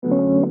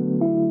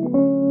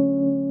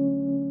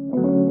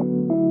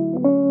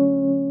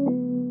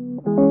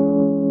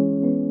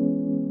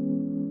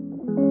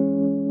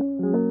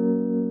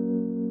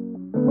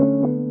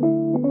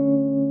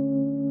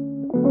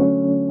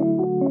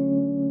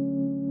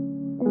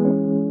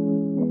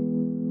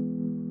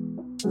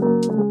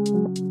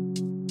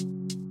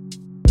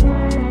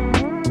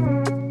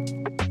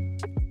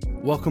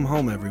Welcome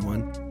home,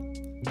 everyone.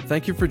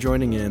 Thank you for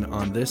joining in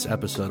on this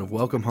episode of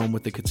Welcome Home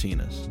with the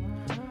Katinas.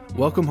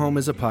 Welcome Home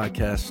is a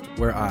podcast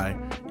where I,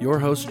 your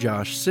host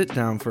Josh, sit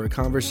down for a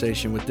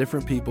conversation with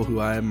different people who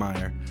I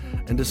admire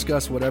and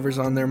discuss whatever's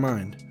on their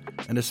mind,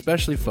 and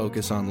especially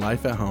focus on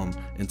life at home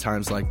in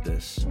times like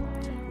this.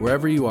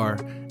 Wherever you are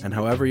and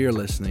however you're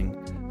listening,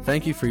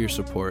 thank you for your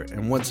support,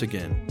 and once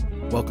again,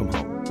 welcome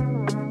home.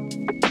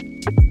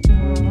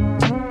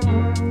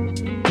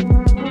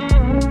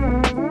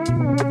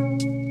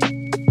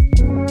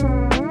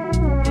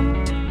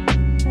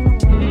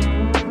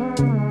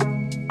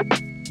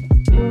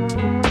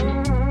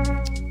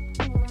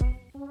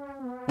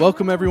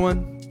 Welcome,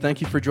 everyone.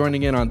 Thank you for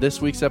joining in on this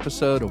week's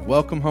episode of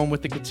Welcome Home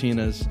with the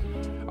Katinas,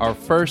 our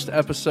first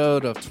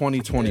episode of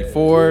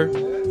 2024.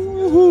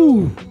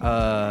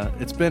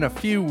 It's been a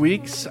few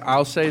weeks.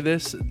 I'll say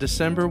this,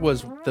 December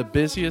was the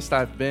busiest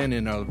I've been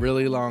in a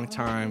really long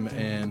time,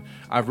 and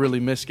I've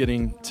really missed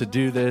getting to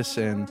do this.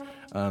 And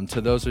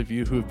to those of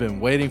you who've been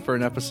waiting for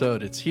an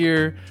episode, it's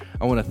here.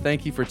 I want to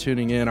thank you for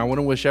tuning in. I want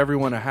to wish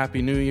everyone a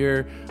Happy New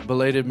Year,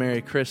 belated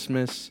Merry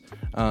Christmas.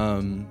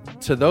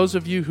 To those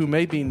of you who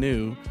may be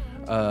new,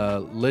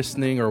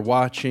 listening or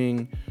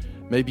watching,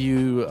 maybe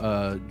you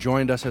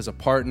joined us as a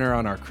partner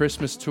on our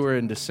Christmas tour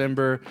in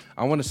December,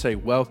 I want to say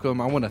welcome.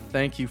 I want to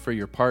thank you for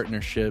your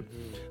partnership,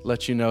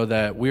 let you know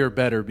that we are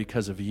better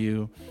because of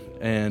you.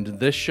 And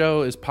this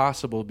show is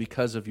possible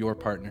because of your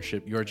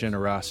partnership, your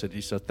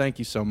generosity. So thank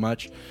you so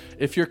much.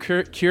 If you're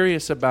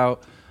curious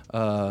about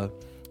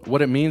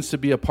what it means to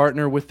be a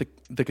partner with the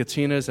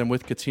Katinas and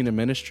with Katina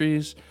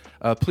Ministries,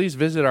 please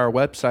visit our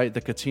website,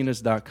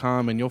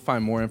 thekatinas.com, and you'll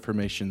find more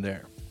information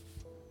there.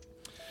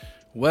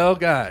 Well,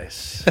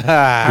 guys,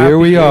 here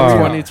we are.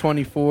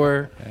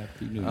 2024.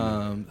 Happy New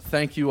Year.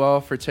 Thank you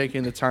all for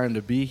taking the time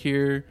to be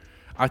here.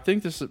 I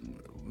think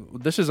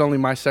this is only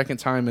my second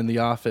time in the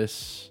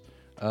office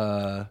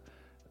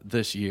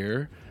this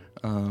year,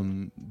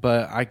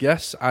 but I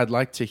guess I'd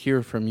like to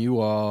hear from you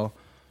all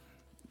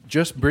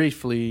just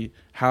briefly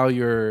how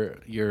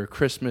your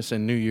Christmas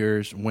and New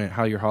Year's went,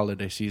 how your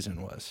holiday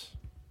season was.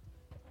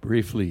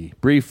 Briefly.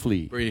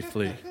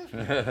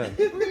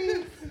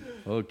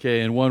 Okay,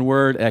 in one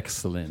word,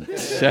 excellent.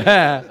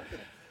 It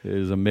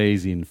was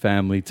amazing.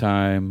 Family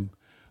time.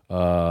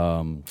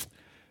 Man,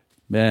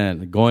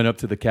 going up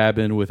to the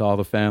cabin with all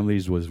the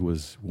families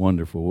was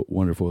wonderful,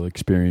 wonderful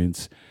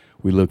experience.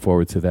 We look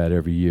forward to that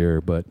every year.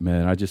 But,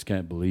 man, I just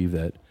can't believe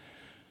that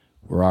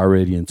we're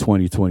already in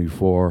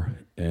 2024.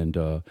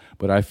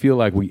 But I feel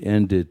like we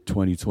ended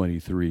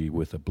 2023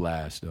 with a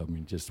blast. I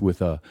mean, just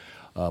with a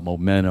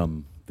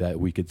momentum that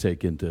we could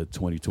take into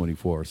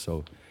 2024.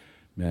 So,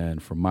 man,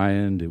 from my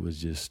end, it was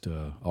just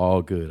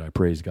all good. I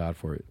praise God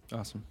for it.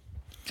 Awesome.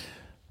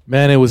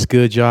 Man, it was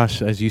good,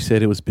 Josh. As you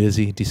said, it was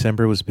busy.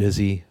 December was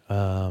busy.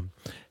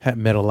 Had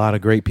met a lot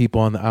of great people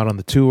out on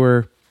the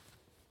tour.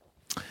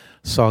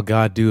 Saw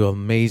God do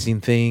amazing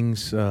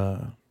things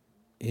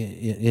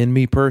in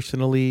me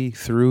personally,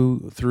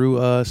 through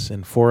us,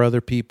 and for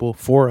other people,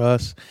 for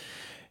us.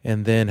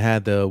 And then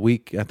had the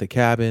week at the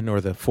cabin,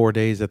 or the 4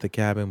 days at the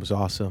cabin, was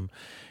awesome.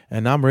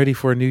 And I'm ready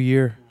for a new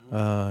year.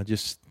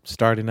 Just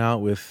starting out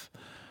with,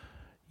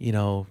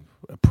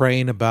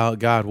 praying about,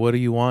 God, what do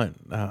you want?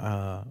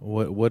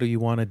 What do you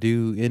want to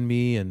do in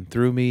me and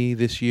through me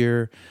this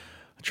year?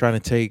 Trying to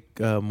take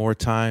more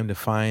time to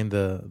find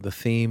the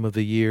theme of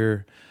the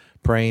year,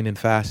 praying and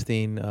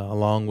fasting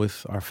along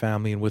with our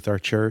family and with our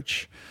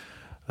church.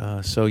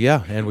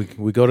 And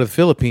we go to the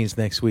Philippines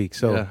next week.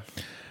 So yeah.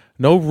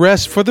 No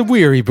rest for the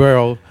weary,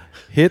 bro.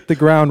 Hit the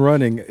ground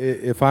running.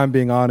 If I'm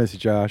being honest,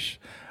 Josh,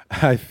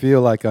 I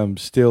feel like I'm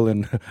still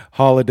in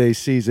holiday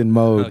season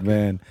mode,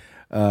 man.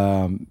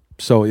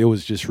 So it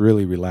was just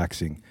really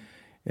relaxing,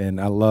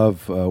 and I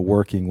love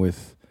working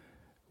with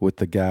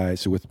the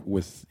guys,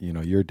 with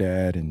your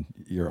dad and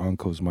your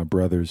uncles, my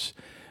brothers,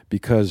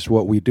 because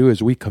what we do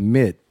is we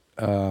commit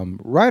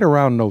right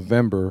around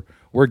November.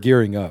 We're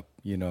gearing up,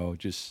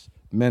 just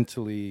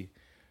mentally,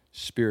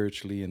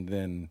 spiritually, and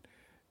then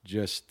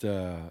just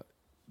the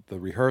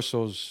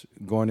rehearsals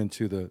going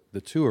into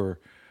the tour.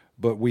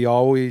 But we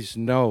always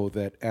know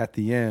that at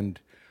the end,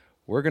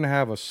 we're going to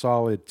have a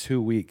solid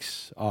 2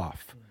 weeks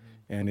off.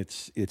 Mm-hmm. And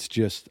it's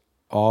just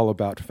all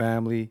about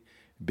family,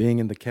 being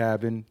in the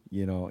cabin,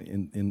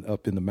 in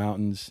up in the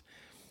mountains.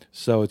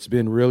 So it's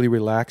been really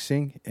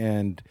relaxing.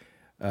 And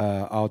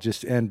I'll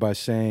just end by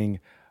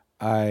saying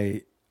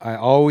I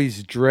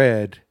always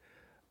dread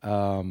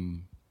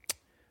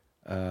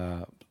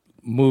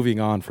moving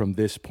on from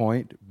this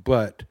point,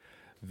 but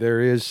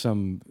there's a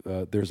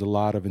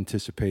lot of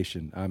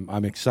anticipation.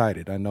 I'm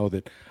excited. I know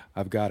that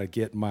I've got to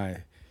get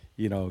my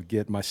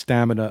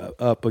stamina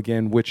up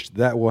again, which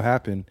that will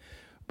happen.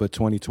 But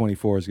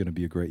 2024 is going to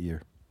be a great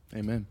year.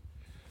 Amen.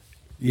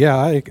 Yeah,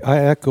 I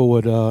echo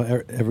what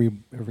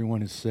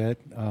everyone has said.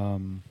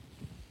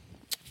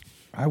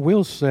 I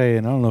will say,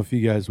 and I don't know if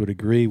you guys would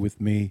agree with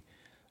me,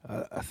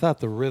 I thought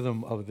the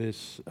rhythm of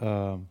this,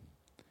 the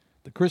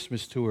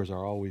Christmas tours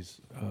are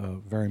always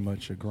very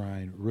much a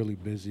grind, really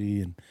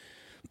busy, and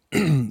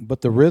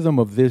but the rhythm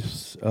of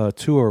this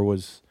tour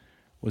was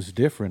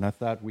different. I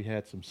thought we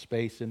had some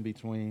space in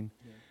between.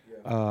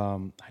 I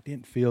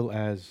didn't feel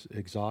as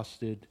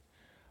exhausted.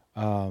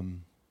 I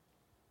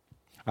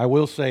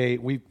will say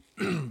we've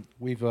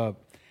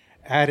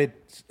added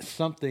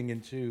something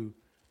into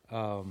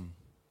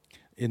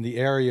in the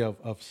area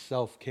of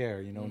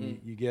self-care. You know,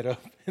 when you get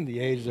up in the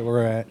age that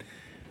we're at,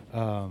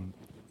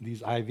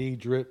 these IV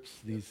drips,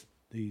 these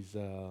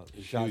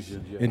shots,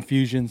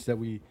 infusions that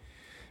we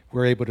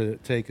were able to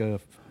take 2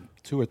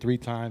 or 3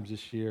 times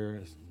this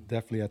year,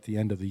 definitely at the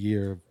end of the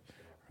year.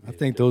 I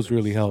think those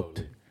really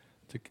helped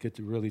to get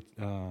to really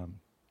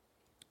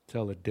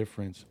tell a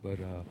difference.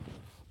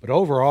 But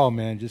overall,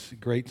 man, just a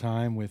great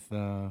time with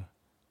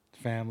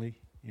family,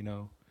 you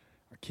know,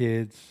 our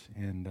kids,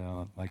 and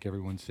like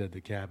everyone said,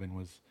 the cabin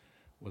was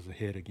a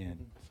hit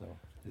again. So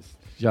just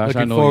Josh,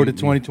 looking forward to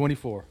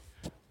 2024.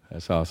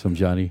 That's awesome,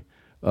 Johnny.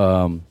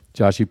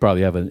 Josh, you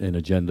probably have an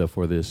agenda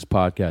for this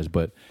podcast,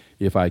 but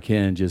if I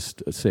can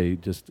just say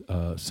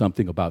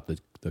something about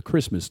the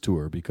Christmas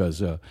tour,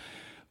 because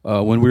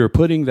when we were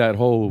putting that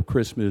whole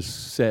Christmas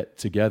set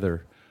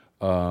together,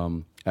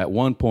 at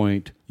one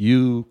point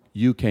you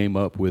came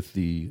up with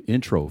the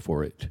intro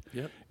for it.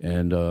 Yep.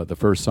 And the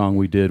first song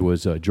we did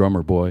was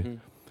Drummer Boy.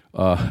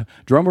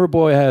 Drummer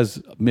Boy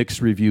has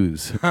mixed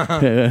reviews.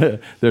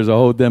 There's a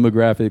whole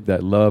demographic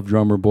that love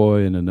Drummer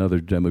Boy, and another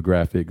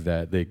demographic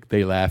that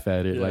they laugh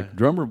at it, like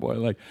Drummer Boy.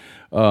 Like,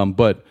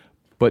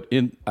 but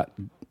in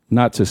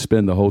not to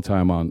spend the whole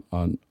time on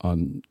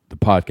the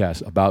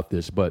podcast about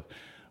this, but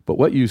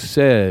what you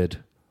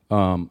said,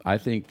 I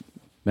think,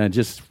 man,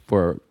 just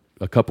for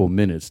a couple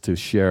minutes to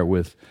share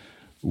with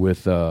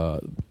the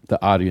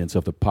audience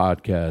of the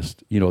podcast,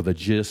 you know, the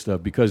gist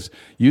of, because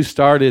you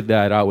started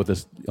that out with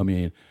this. I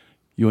mean,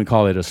 you wouldn't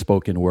call it a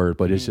spoken word,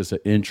 but it's just an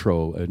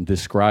intro and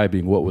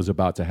describing what was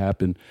about to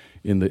happen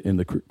in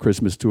the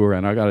Christmas tour.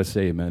 And I got to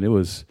say, man, it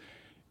was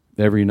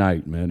every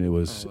night, man. It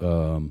was,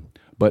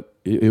 but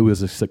it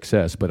was a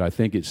success. But I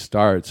think it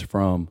starts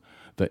from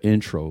the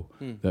intro.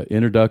 The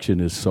introduction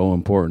is so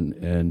important.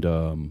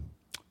 And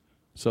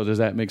so does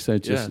that make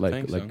sense? Just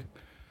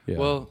yeah.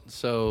 Well,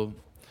 so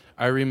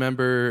I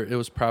remember it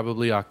was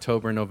probably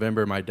October,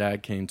 November. My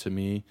dad came to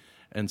me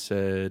and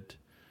said,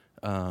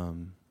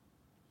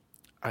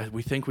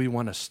 we think we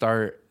want to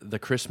start the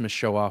Christmas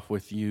show off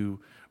with you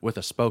with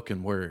a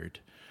spoken word.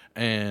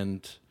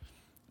 And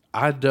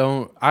I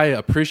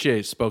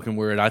appreciate spoken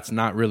word. That's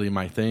not really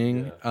my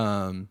thing.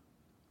 Yeah.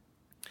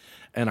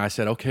 And I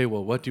said, okay,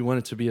 well, what do you want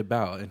it to be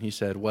about? And he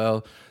said,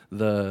 well,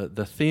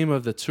 the theme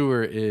of the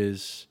tour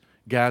is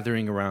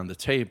gathering around the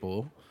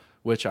table,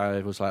 which I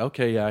was like,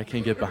 okay, yeah, I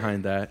can get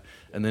behind that.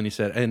 And then he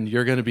said, and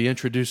you're going to be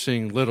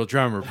introducing Little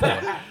Drummer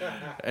Boy.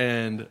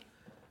 And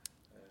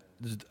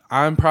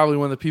I'm probably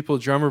one of the people,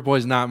 Drummer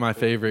Boy's not my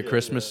favorite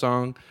Christmas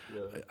song.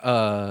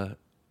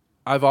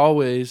 I've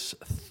always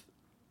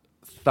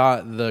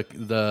thought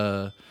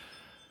the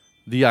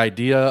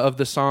idea of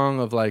the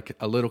song of like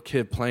a little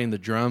kid playing the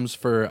drums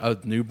for a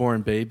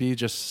newborn baby,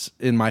 just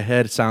in my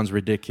head, sounds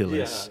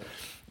ridiculous. Yeah.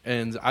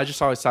 And I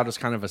just always thought it was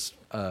kind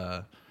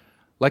of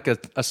like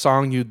a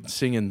song you'd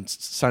sing in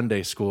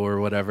Sunday school or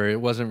whatever.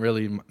 It wasn't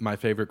really my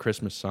favorite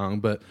Christmas song,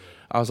 but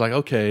I was like,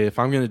 okay, if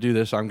I'm going to do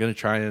this, I'm going to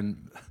try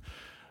and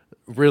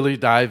really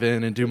dive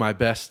in and do my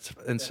best.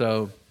 And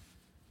so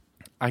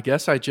I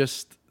guess I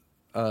just,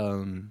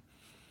 the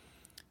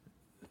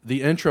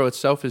intro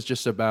itself is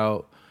just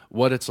about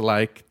what it's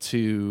like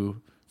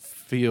to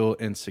feel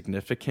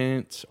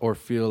insignificant or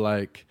feel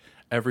like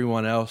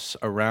everyone else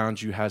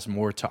around you has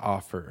more to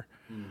offer.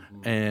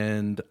 Mm-hmm.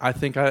 And I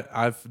think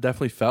I've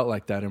definitely felt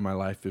like that in my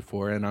life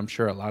before, and I'm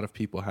sure a lot of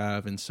people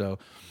have. And so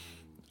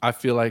I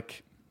feel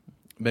like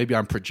maybe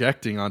I'm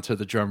projecting onto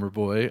the Drummer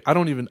Boy.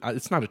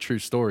 It's not a true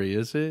story,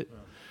 is it?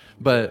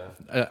 But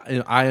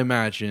I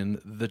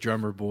imagine the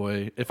Drummer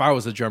Boy, if I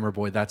was a Drummer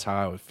Boy, that's how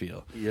I would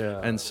feel.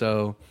 Yeah. And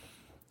so,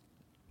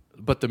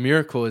 but the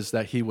miracle is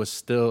that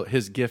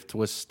his gift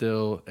was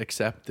still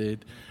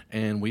accepted,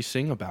 and we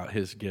sing about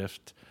his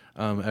gift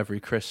every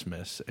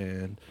Christmas.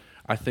 And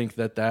I think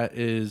that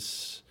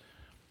is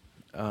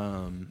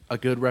a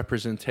good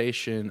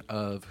representation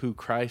of who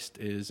Christ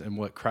is and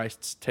what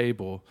Christ's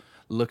table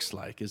looks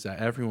like, is that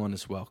everyone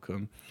is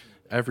welcome.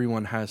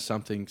 Everyone has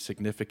something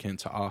significant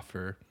to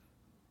offer.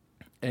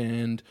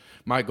 And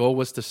my goal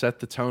was to set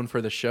the tone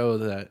for the show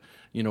that,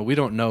 you know, we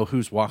don't know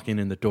who's walking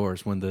in the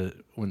doors when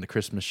the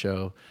Christmas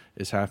show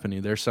is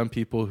happening. There's some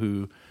people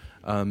who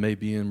may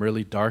be in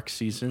really dark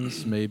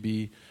seasons,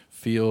 maybe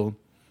feel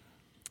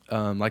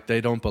like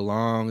they don't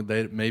belong.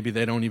 Maybe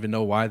they don't even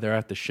know why they're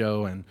at the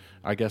show. And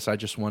I guess I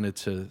just wanted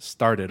to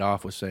start it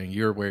off with saying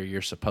you're where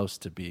you're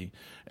supposed to be,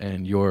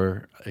 and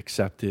you're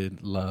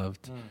accepted,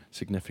 loved,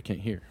 significant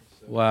here.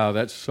 Wow,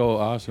 that's so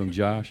awesome,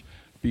 Josh.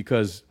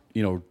 Because,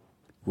 you know,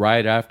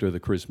 right after the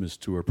Christmas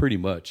tour, pretty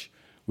much,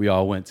 we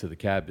all went to the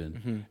cabin.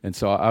 Mm-hmm. And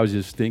so I was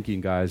just thinking,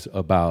 guys,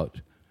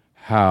 about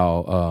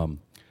how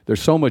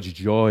there's so much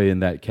joy in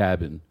that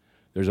cabin.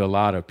 There's a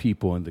lot of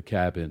people in the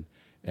cabin,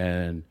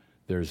 and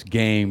there's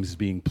games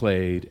being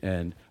played,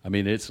 and I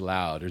mean it's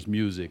loud. There's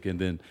music, and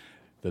then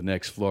the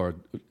next floor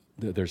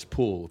there's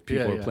pool.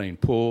 People are playing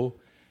pool,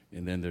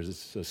 and then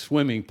there's a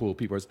swimming pool.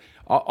 People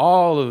are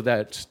all of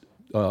that.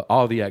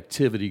 All the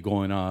activity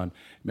going on.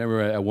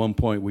 Remember, at one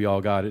point we all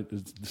got it.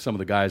 Some of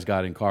the guys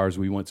got in cars.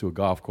 We went to a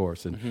golf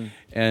course,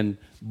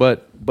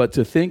 but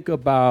to think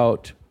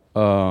about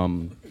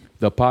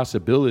the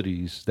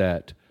possibilities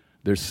that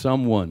there's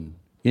someone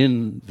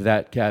in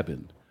that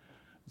cabin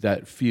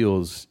that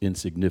feels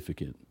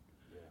insignificant,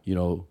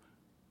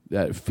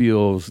 that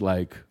feels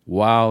like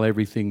while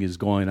everything is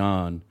going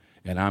on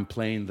and I'm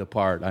playing the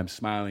part, I'm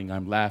smiling,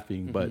 I'm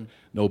laughing, but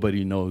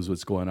nobody knows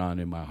what's going on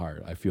in my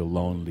heart. I feel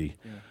lonely.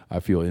 Yeah. I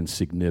feel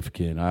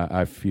insignificant.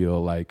 I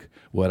feel like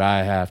what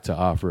I have to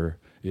offer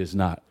is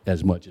not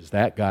as much as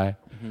that guy,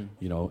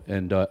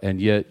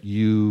 and yet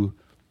you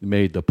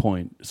made the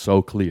point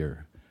so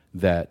clear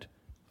that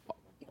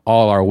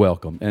all are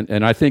welcome.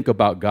 And I think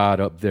about God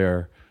up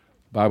there.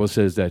 Bible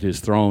says that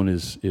his throne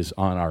is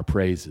on our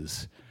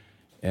praises.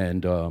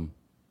 And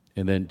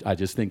then I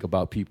just think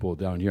about people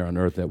down here on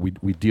earth that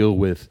we deal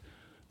with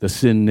the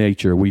sin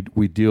nature.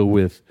 We deal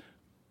with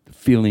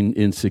feeling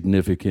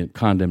insignificant,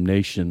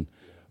 condemnation,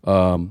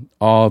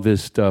 all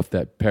this stuff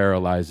that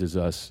paralyzes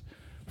us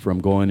from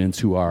going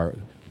into our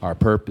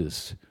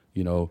purpose,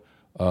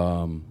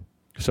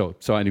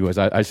 So anyways,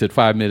 I said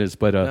 5 minutes,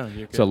 but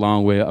it's a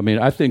long way. I mean,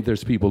 I think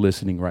there's people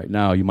listening right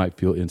now. You might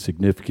feel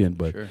insignificant,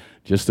 but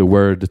just a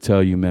word to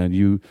tell you,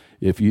 man,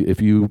 if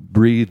you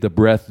breathe the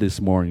breath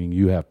this morning,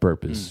 you have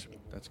purpose.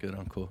 That's good,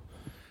 Uncle.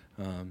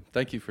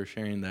 Thank you for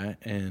sharing that,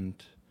 and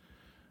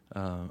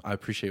I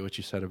appreciate what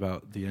you said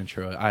about the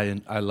intro.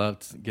 I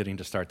loved getting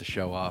to start the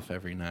show off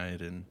every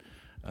night, and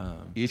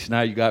each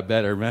night you got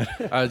better, man.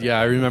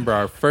 I remember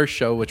our first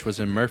show, which was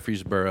in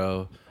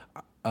Murfreesboro.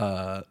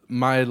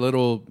 My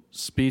little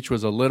speech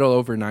was a little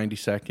over 90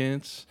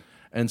 seconds,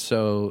 and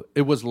so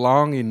it was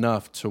long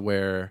enough to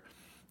where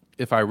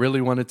if I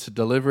really wanted to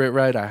deliver it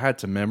right, I had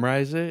to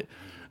memorize it.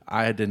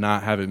 I did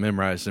not have it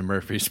memorized in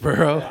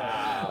Murfreesboro.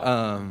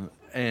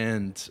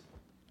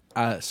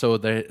 So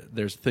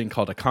there's a thing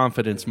called a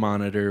confidence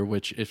monitor,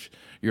 which if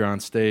you're on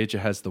stage, it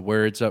has the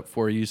words up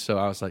for you. So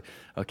I was like,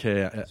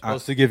 okay. It's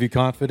supposed to give you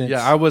confidence?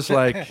 Yeah, I was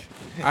like,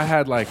 I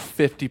had like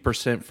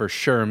 50% for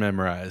sure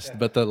memorized.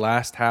 But the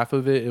last half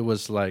of it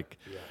was like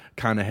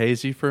kind of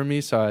hazy for me.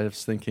 So I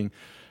was thinking,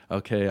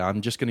 okay,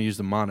 I'm just going to use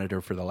the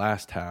monitor for the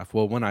last half.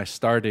 Well, when I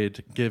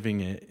started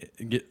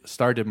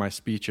started my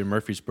speech in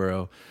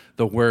Murfreesboro,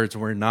 the words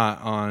were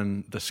not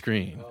on the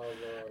screen.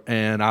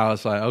 And I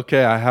was like,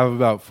 okay, I have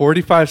about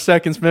 45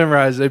 seconds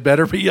memorized. They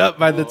better be up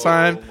by the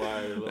time.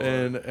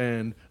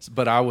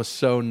 But I was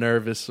so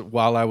nervous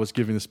while I was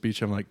giving the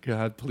speech. I'm like,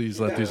 God, please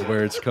let these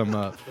words come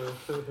up.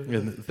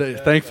 And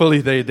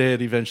thankfully, they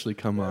did eventually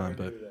come on.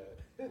 But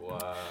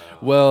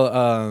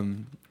well,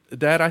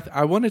 Dad,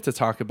 I wanted to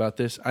talk about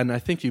this, and I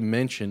think you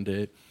mentioned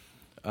it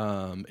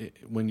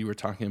when you were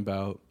talking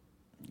about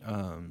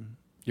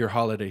your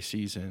holiday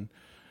season.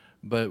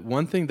 But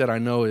one thing that I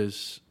know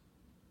is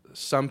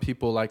some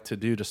people like to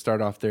do to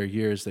start off their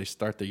year is they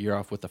start the year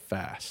off with a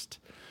fast.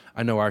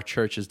 I know our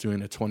church is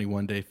doing a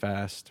 21-day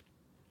fast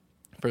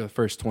for the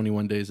first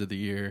 21 days of the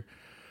year.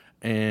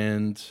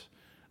 And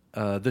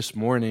this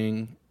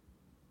morning,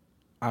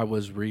 I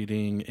was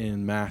reading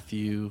in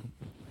Matthew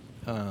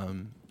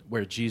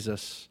where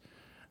Jesus,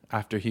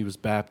 after he was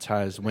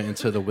baptized, went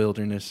into the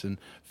wilderness and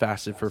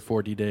fasted for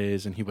 40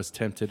 days, and he was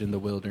tempted in the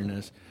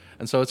wilderness.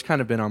 And so it's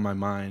kind of been on my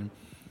mind.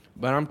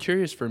 But I'm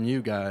curious from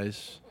you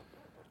guys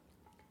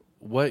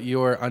what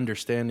your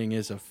understanding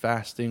is of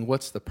fasting.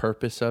 What's the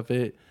purpose of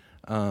it?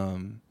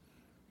 And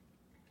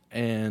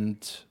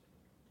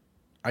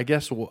I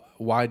guess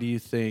why do you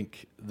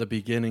think the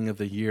beginning of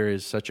the year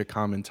is such a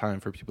common time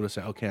for people to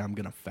say, okay, I'm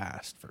going to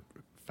fast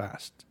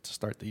to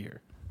start the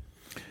year?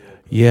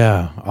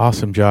 Yeah,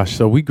 awesome, Josh.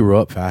 So we grew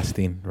up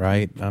fasting,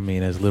 right? I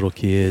mean, as little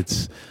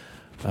kids,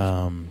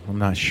 I'm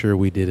not sure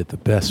we did it the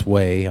best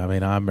way. I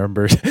mean, I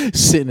remember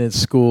sitting in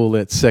school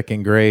at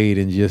second grade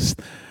and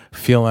just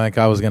feeling like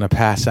I was going to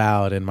pass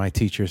out, and my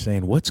teacher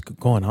saying, "What's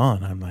going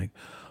on?" I'm like,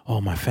 "Oh,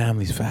 my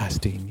family's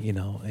fasting,"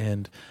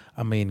 and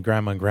I mean,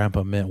 Grandma and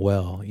Grandpa meant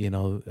well,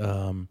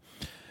 and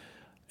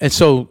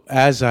so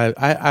as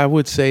I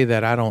would say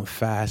that I don't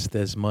fast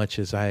as much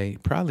as I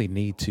probably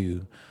need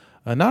to,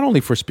 not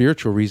only for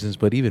spiritual reasons,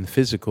 but even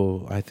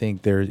physical. I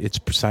think it's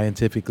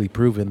scientifically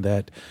proven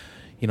that,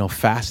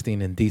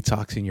 fasting and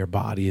detoxing your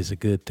body is a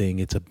good thing.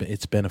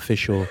 It's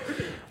beneficial.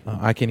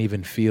 I can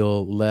even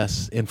feel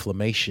less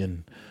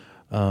inflammation.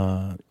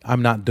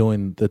 I'm not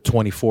doing the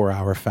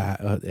 24-hour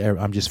fast.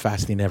 I'm just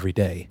fasting every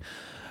day.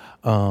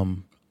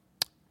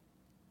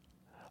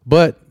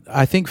 But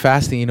I think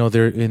fasting,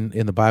 there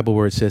in the Bible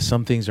where it says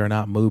some things are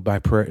not moved by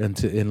prayer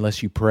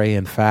unless you pray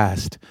and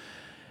fast.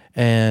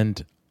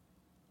 And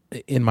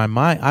in my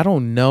mind, I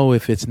don't know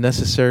if it's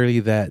necessarily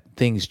that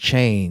things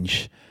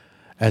change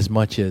as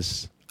much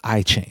as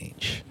I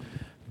change,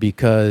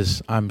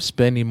 because I'm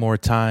spending more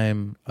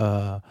time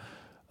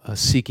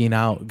seeking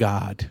out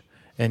God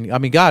And I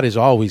mean, God is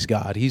always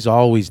God. He's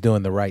always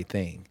doing the right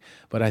thing.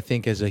 But I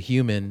think as a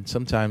human,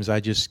 sometimes I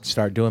just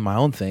start doing my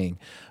own thing.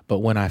 But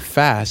when I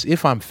fast,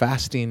 if I'm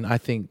fasting, I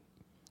think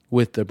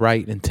with the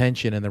right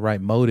intention and the right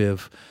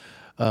motive,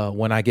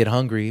 when I get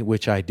hungry,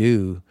 which I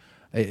do,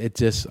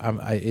 it's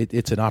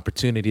an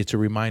opportunity. It's a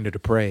reminder to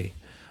pray.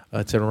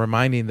 It's a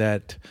reminding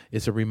that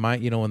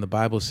when the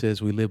Bible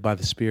says we live by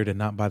the Spirit and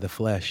not by the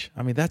flesh.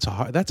 I mean, that's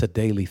a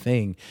daily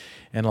thing.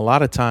 And a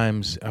lot of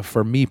times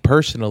for me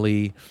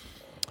personally,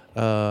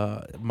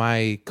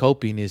 my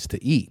coping is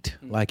to eat.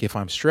 Like if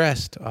I'm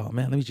stressed, oh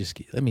man, let me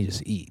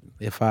just eat.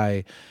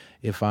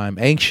 If I'm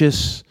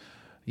anxious,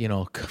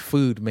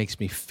 food makes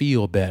me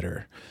feel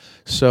better.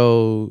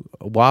 So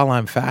while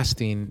I'm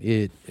fasting,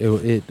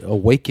 it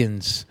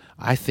awakens,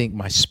 I think,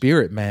 my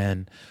spirit,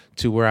 man,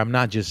 to where I'm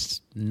not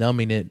just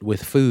numbing it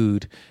with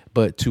food,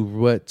 but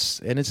to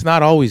and it's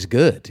not always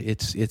good.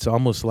 It's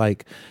almost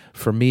like,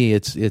 for me,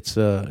 it's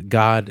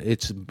God.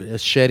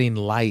 It's shedding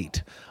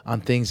light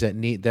on things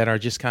that are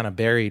just kind of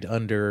buried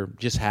under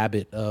just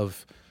habit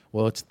of,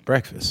 well, it's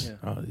breakfast,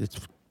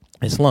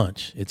 it's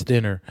lunch, it's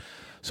dinner.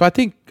 So I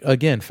think,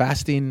 again,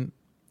 fasting,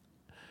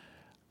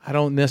 I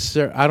don't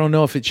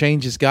know if it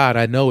changes God.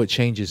 I know it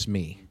changes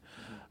me.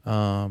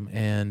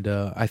 And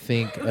I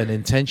think an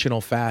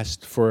intentional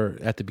fast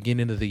at the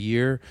beginning of the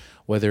year,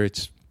 whether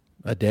it's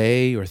a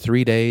day or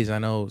 3 days. I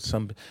know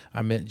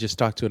just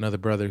talked to another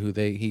brother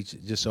he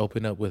just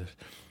opened up with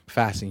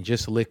fasting,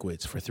 just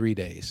liquids for 3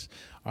 days.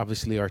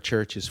 Obviously our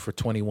church is for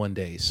 21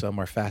 days. Some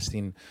are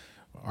fasting,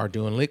 are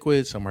doing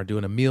liquids, some are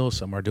doing a meal,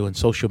 some are doing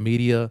social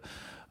media.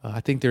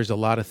 I think there's a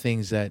lot of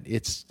things that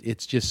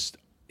it's just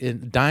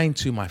dying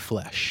to my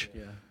flesh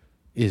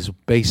is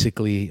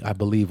basically, I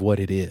believe, what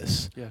it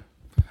is. Yeah.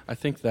 I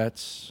think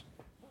that's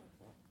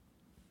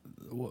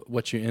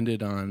what you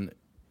ended on.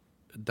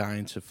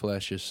 Dying to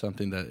flesh is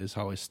something that is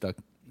always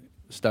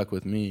stuck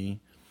with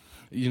me.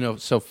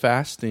 So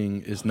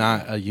fasting is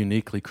not a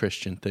uniquely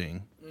Christian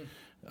thing.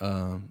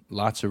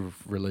 Lots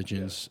of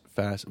religions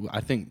fast. I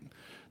think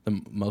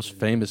the most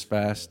famous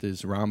fast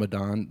is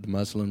Ramadan. The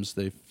Muslims,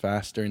 they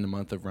fast during the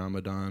month of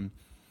Ramadan.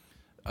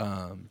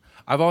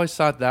 I've always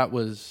thought that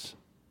was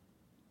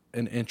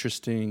an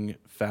interesting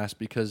fast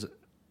because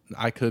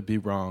I could be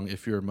wrong.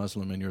 If you're a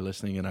Muslim and you're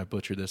listening and I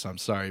butcher this, I'm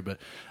sorry. But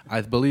I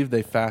believe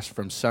they fast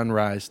from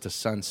sunrise to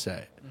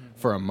sunset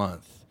for a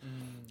month.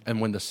 And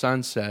when the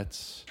sun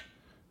sets,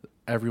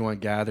 everyone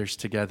gathers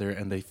together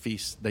and they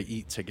feast, they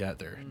eat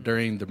together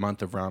during the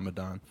month of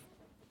Ramadan.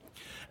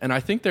 And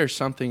I think there's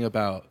something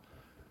about,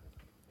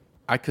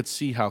 I could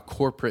see how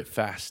corporate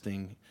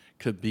fasting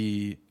could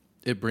be,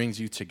 it brings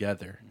you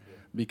together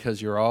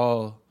because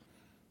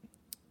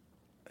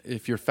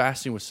if you're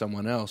fasting with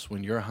someone else,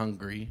 when you're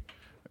hungry,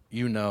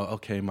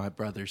 okay, my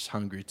brother's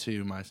hungry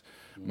too.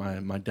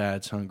 My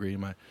dad's hungry.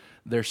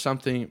 There is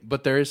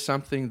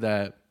something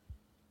that,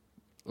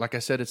 like I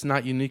said, it's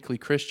not uniquely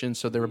Christian.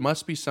 So there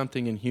must be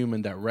something in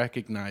human that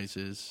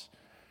recognizes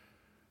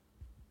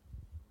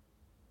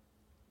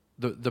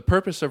the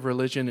purpose of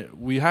religion.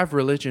 We have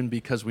religion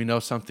because we know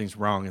something's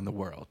wrong in the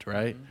world,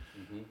 right?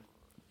 Mm-hmm.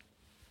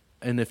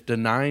 And if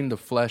denying the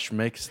flesh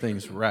makes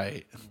things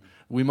right,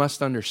 we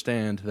must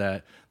understand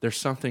that there's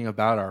something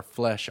about our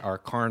flesh, our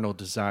carnal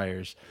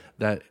desires,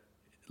 that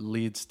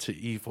leads to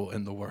evil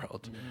in the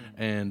world.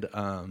 Mm-hmm. And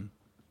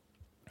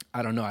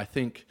I don't know, I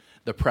think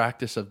the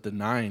practice of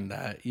denying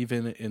that,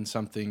 even in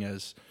something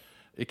as,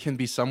 it can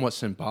be somewhat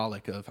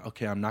symbolic of,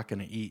 okay, I'm not going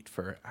to eat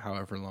for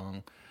however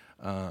long.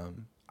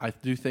 I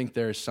do think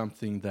there is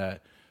something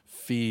that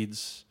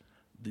feeds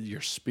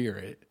your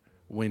spirit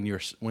when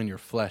your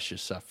flesh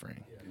is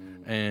suffering.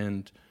 Yeah.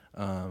 And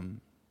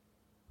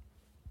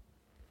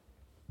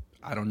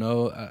I don't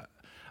know.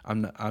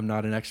 I'm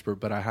not an expert,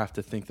 but I have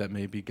to think that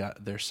maybe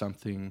there's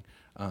something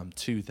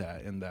to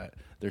that, and that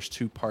there's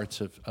two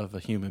parts of a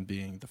human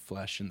being, the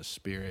flesh and the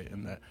spirit,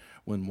 and that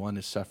when one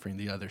is suffering,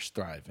 the other's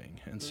thriving.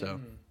 And so,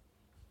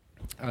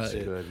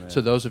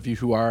 so those of you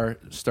who are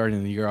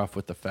starting the year off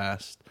with the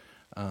fast,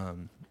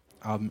 I'm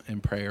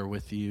in prayer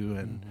with you,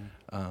 and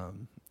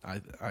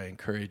I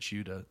encourage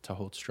you to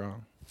hold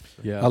strong.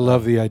 So. Yeah, I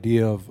love the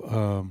idea of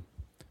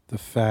the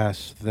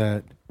fast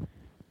that.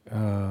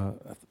 I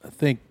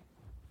think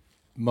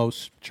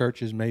most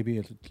churches,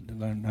 maybe,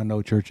 I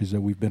know churches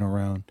that we've been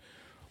around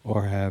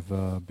or have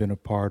been a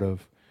part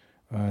of,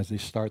 as they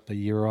start the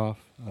year off,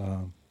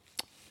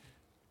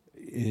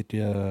 it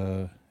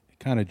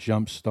kind of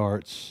jump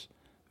starts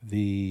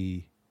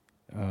the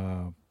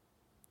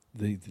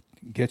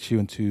gets you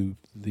into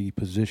the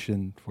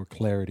position for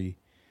clarity,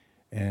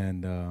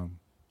 and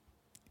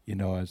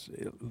as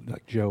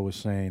like Joe was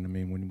saying, I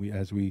mean,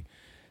 as we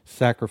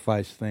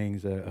sacrifice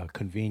things,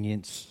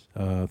 convenience,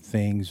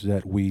 things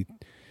that we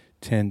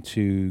tend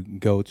to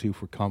go to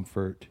for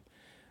comfort,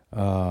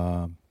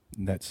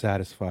 that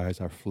satisfies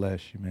our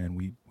flesh. Man,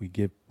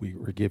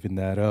 we're giving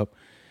that up.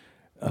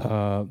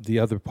 The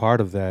other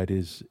part of that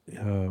is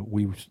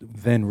we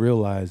then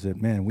realize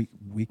that, man,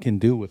 we can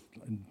do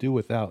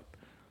without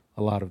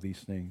a lot of these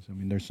things. I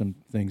mean, there's some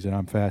things that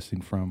I'm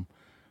fasting from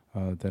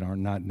that are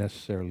not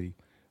necessarily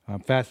I'm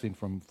fasting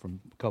from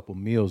a couple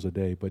meals a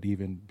day, but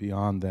even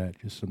beyond that,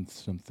 just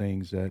some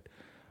things that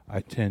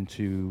I tend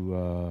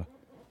to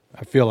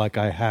I feel like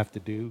I have to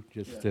do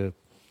just to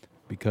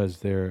because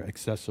they're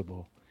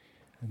accessible,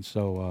 and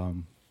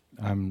so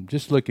I'm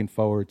just looking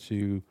forward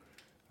to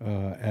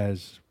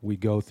as we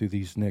go through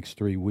these next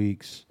 3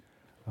 weeks,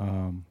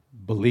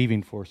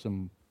 believing for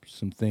some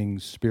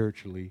things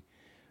spiritually,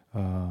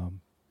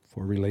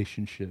 for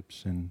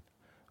relationships and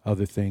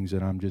other things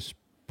that I'm just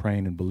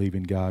praying and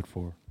believing God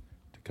for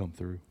to come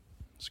through.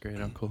 That's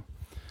great, Uncle.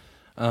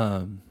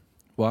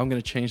 Well, I'm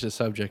going to change the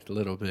subject a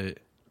little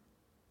bit.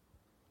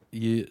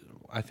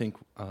 I think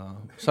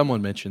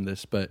someone mentioned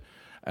this, but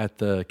at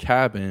the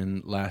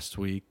cabin last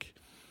week,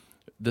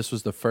 this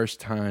was the first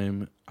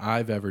time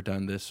I've ever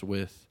done this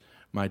with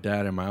my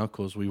dad and my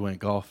uncles. We went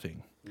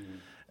golfing,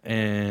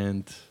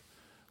 and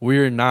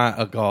we're not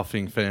a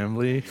golfing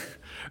family,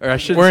 or I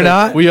shouldn't. We're say,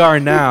 not? We are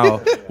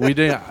now. We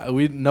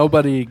didn't.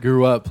 Nobody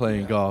grew up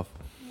playing golf.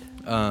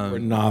 We're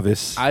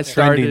novice. I Trending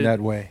started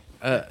that way.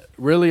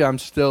 Really, I'm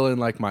still in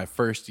like my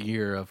first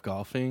year of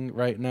golfing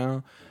right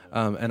now,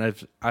 and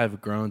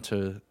I've grown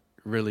to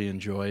really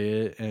enjoy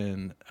it,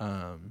 and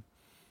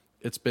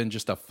it's been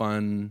just a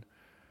fun,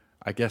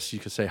 I guess you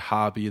could say,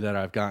 hobby that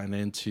I've gotten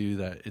into.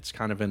 That it's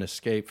kind of an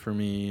escape for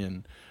me,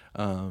 and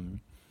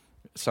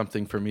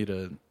something for me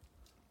to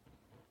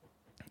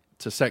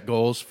set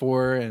goals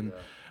for. And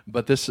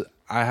but this,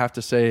 I have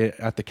to say,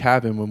 at the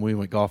cabin when we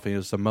went golfing, it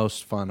was the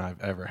most fun I've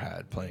ever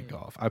had playing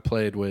golf. I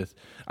played with,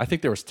 I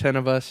think there was 10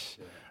 of us.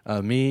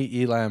 Me,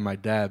 Eli, and my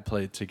dad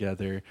played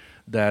together.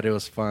 That it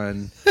was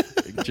fun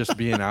just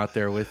being out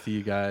there with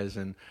you guys.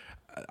 And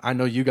I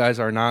know you guys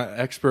are not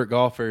expert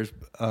golfers.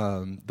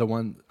 I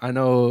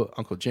know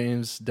Uncle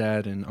James'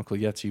 dad and Uncle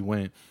Yetzi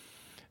went.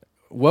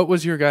 What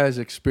was your guys'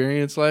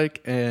 experience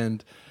like?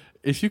 And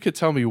if you could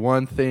tell me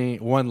one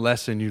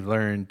lesson you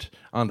learned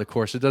on the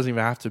course, it doesn't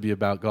even have to be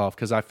about golf,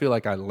 because I feel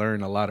like I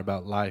learn a lot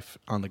about life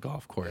on the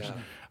golf course.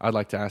 Yeah. I'd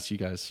like to ask you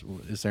guys,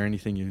 is there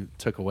anything you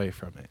took away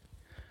from it?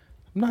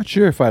 I'm not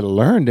sure if I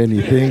learned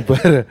anything,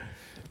 but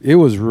it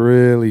was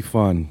really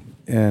fun.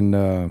 And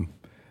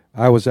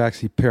I was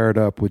actually paired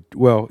up with,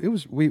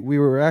 we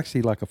were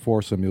actually like a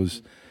foursome. It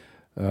was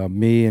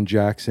me and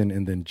Jackson,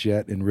 and then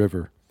Jet and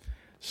River.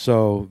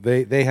 So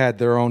they had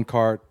their own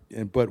cart,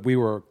 but we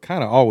were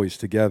kind of always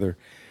together.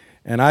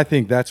 And I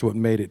think that's what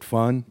made it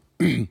fun.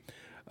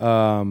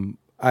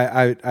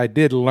 I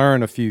did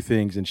learn a few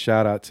things, and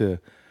shout out to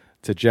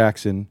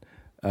Jackson,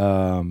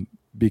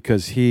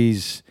 because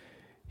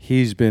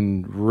he's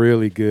been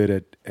really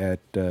good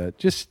at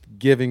just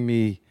giving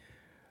me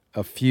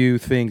a few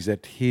things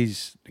that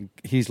he's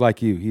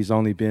like you. He's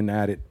only been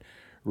at it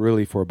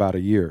really for about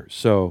a year.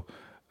 So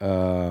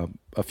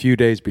a few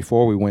days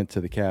before we went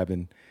to the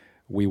cabin,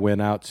 we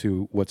went out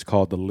to what's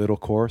called the Little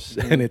Course,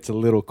 and it's a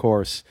little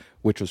course,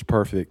 which was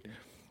perfect.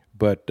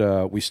 But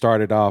we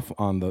started off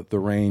on the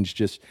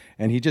range,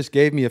 and he just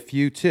gave me a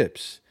few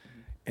tips,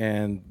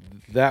 and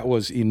that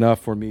was enough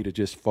for me to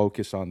just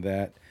focus on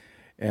that.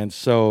 And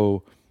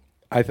so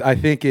I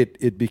think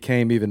it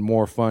became even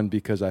more fun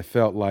because I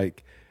felt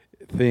like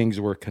things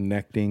were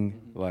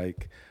connecting.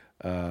 Like,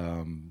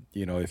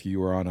 if you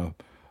were on a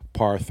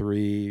par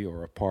 3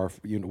 or a par,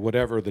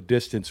 whatever the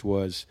distance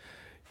was,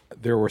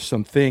 there were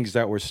some things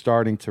that were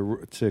starting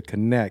to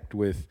connect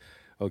with,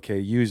 okay,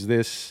 use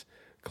this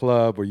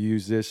club or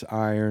use this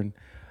iron.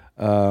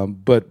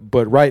 But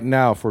right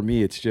now for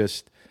me, it's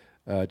just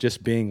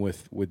being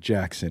with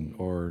Jackson,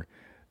 or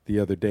the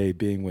other day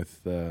being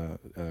with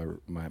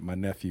my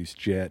nephews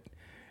Jet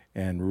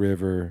and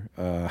River.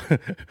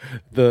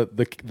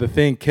 The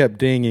thing kept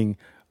dinging.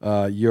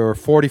 You're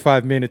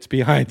 45 minutes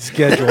behind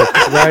schedule,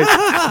 right?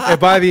 And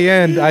by the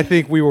end, I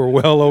think we were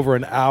well over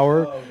an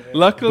hour.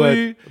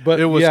 Luckily,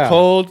 but it was yeah.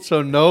 cold,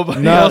 so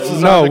nobody else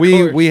was on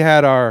the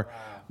course.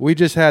 We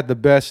just had the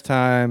best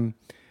time.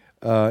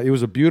 It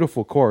was a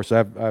beautiful course.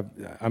 I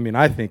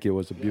think it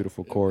was a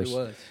beautiful course. It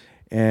was.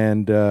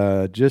 And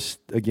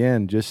just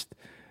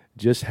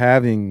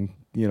having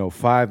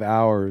 5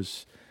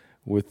 hours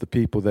with the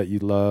people that you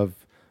love.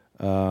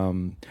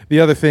 The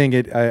other thing,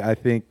 I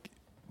think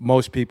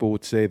most people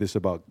would say this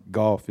about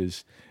golf,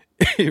 is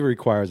it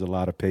requires a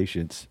lot of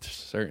patience.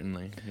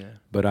 Certainly, yeah.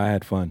 But I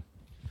had fun.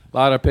 A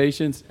lot of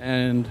patience,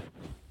 and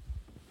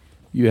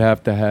you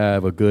have to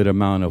have a good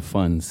amount of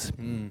funds.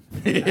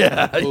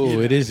 Yeah. Oh,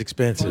 it is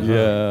expensive.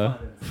 Yeah.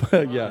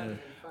 Yeah.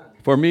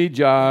 For me,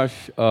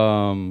 Josh,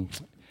 and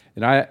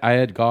I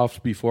had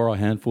golfed before a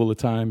handful of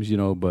times,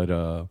 but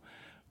I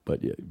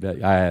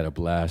had a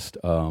blast.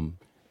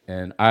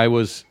 And I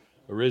was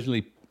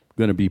originally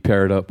going to be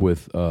paired up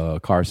with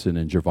Carson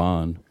and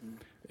Javon.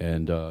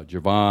 And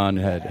Javon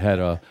had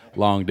a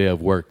long day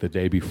of work the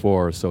day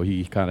before, so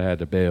he kind of had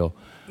to bail.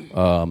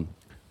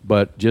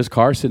 But just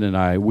Carson and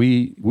I,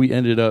 we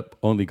ended up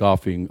only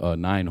golfing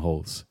 9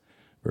 holes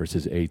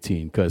versus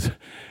 18, because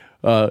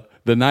the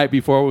night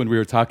before when we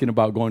were talking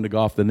about going to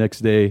golf the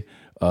next day,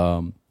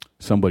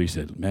 somebody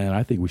said, man,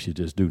 I think we should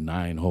just do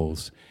 9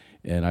 holes.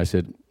 And I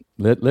said,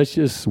 let's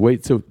just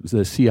wait to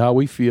see how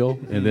we feel,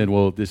 and then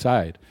we'll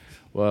decide.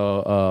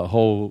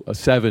 hole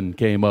 7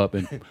 came up,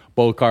 and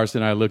both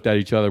Carson and I looked at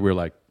each other. We were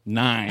like,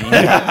 9,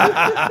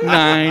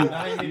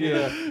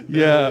 9.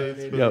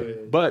 Yeah.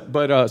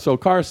 But so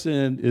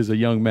Carson is a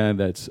young man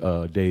that's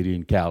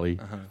dating Callie,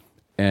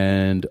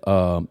 and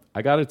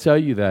I got to tell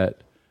you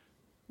that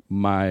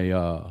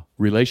my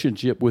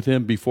relationship with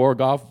him before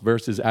golf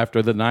versus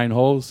after the 9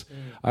 holes,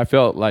 I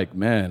felt like,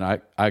 man,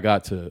 I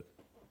got to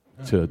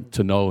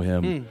know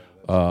him.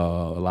 A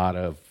lot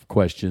of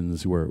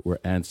questions were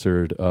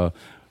answered.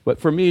 But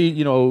for me,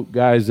 you know,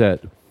 guys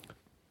that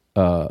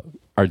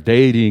are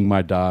dating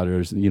my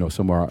daughters, you know,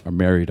 some are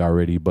married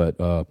already,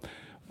 but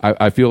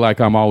I feel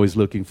like I'm always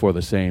looking for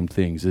the same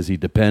things. Is he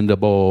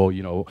dependable?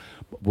 You know,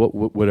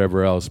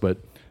 whatever else. But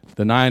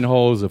the 9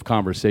 holes of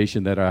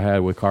conversation that I had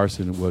with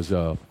Carson was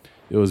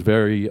it was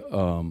very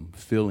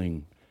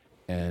filling,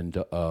 and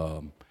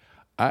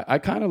I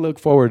kind of look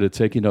forward to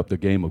taking up the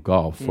game of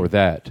golf for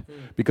that,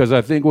 because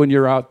I think when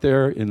you're out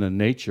there in the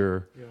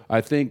nature,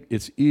 I think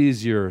it's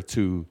easier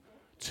to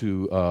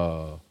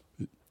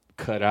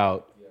cut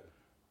out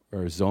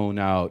or zone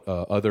out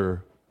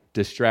other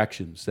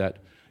distractions that,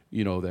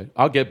 you know, that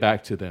I'll get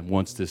back to them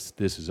once this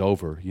is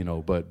over, you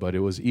know, but it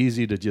was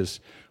easy to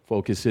just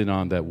focus in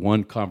on that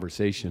one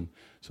conversation.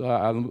 So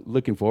I'm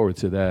looking forward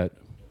to that.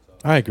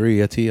 I agree,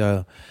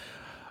 Yeti.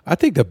 I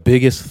think the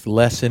biggest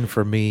lesson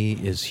for me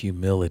is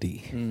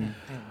humility. And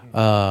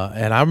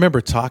I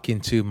remember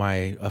talking to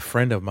a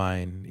friend of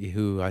mine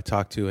who I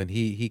talked to, and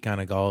he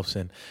kind of golfs,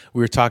 and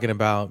we were talking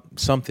about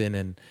something,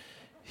 and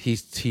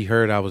he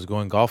heard I was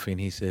going golfing.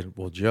 He said,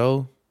 "Well,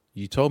 Joe,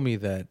 you told me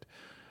that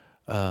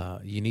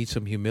you need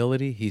some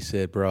humility." He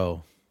said,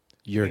 "Bro,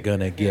 you're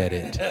gonna get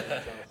it."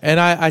 And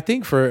I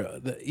think for,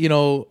 you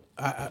know,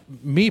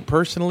 me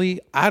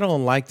personally, I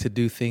don't like to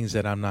do things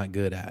that I'm not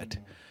good at.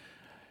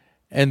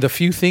 And the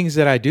few things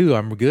that I do,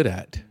 I'm good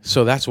at.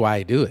 So that's why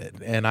I do it.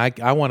 And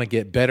I want to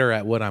get better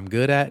at what I'm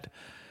good at.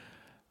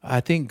 I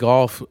think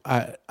golf,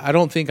 I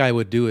don't think I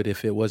would do it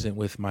if it wasn't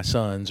with my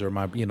sons or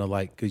my, you know,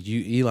 like, because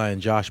Eli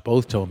and Josh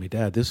both told me,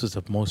 Dad, this is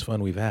the most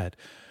fun we've had.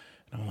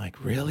 And I'm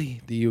like,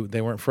 really?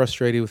 They weren't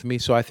frustrated with me?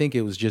 So I think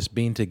it was just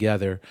being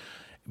together.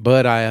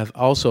 But I have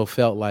also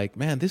felt like,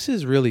 man, this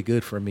is really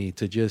good for me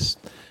to just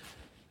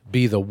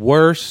be the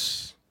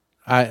worst.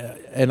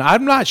 And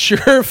I'm not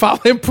sure if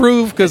I'll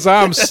improve because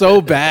I'm so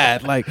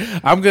bad. Like,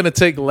 I'm going to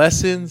take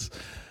lessons.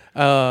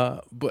 I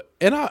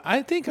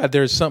think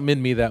there's something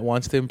in me that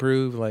wants to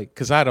improve, like,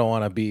 because I don't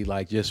want to be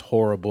like just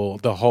horrible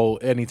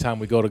anytime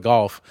we go to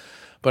golf.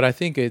 But I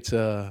think it's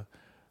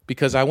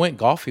because I went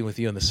golfing with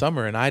you in the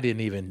summer and I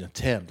didn't even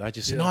attempt. I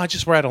just said, no, I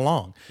just ride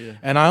along. Yeah.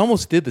 And I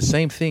almost did the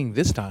same thing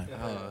this time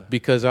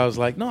because I was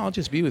like, no, I'll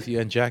just be with you.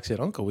 And Jack said,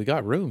 Uncle, we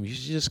got room. You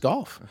should just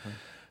golf.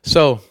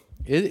 So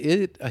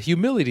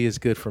humility is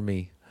good for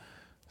me.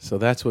 So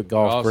that's what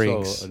golf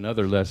brings.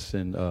 Another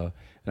lesson, and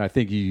I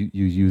think you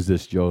use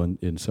this, Joe,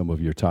 in some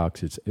of your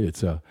talks.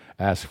 It's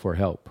ask for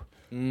help.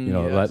 You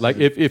know, yes. like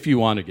if you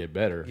want to get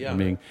better. Yeah. I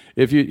mean,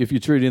 if you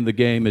treat in the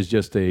game as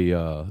just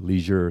a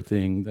leisure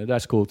thing,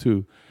 that's cool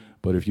too.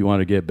 But if you want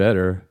to get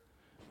better,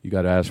 you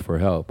got to ask for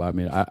help. I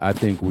mean, I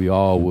think we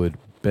all would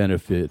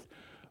benefit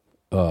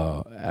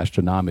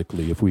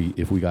astronomically if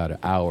we got an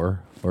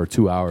hour or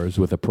 2 hours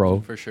with a pro.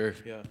 For sure,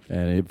 yeah.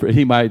 And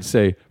he might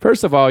say,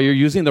 first of all, you're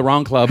using the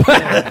wrong club.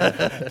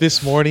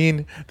 This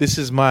morning, this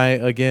is what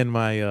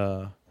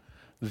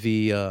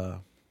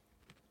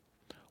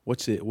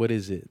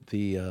is it?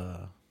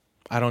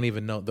 I don't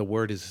even know. The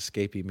word is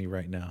escaping me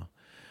right now.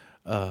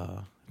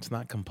 It's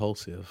not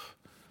compulsive.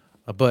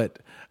 But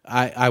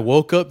I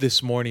woke up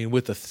this morning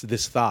with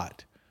this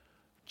thought.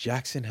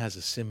 Jackson has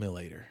a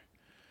simulator.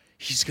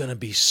 He's going to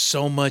be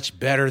so much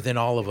better than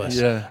all of us.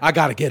 Yeah. I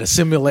got to get a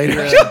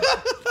simulator. Yeah.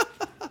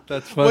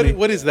 That's funny.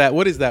 What is that?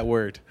 What is that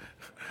word?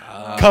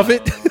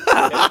 Covet?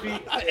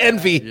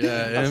 Envy. Yeah,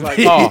 envy. Like,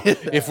 oh,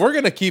 if we're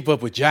going to keep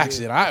up with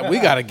Jackson, we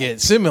got to get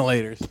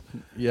simulators.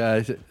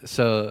 Yeah,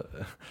 so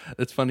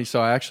it's funny.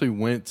 So I actually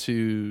went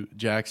to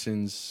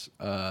Jackson's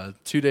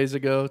 2 days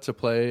ago to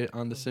play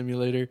on the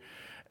simulator,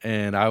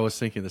 and I was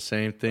thinking the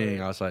same thing.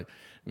 I was like,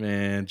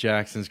 man,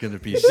 Jackson's going to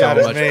be so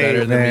much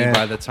better than me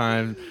by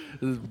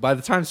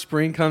the time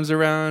spring comes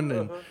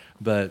around.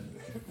 But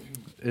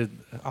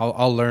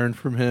I'll learn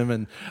from him.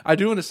 And I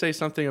do want to say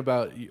something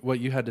about what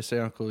you had to say,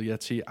 Uncle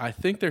Yetzi. I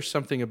think there's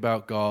something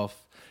about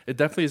golf. It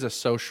definitely is a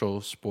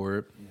social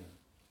sport.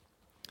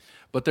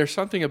 But there's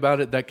something about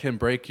it that can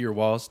break your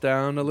walls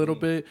down a little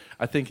bit.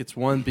 I think it's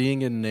one,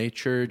 being in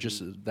nature,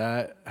 just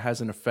that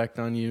has an effect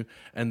on you.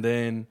 And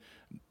then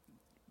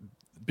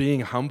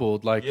being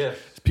humbled, like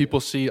people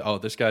see, oh,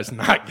 this guy's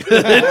not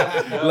good.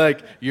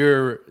 Like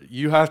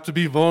you have to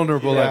be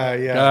vulnerable.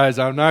 Guys,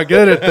 I'm not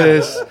good at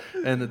this.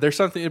 And there's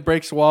something, it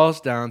breaks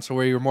walls down, so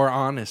where you're more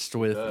honest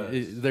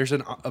with. There's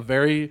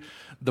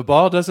the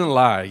ball doesn't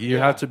lie. You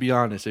have to be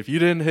honest. If you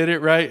didn't hit it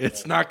right,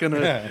 it's not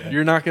gonna.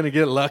 You're not gonna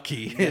get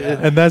lucky.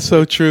 And that's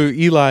so true.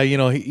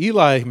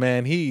 Eli,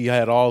 man, he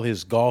had all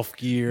his golf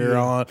gear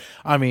on.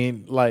 I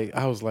mean, like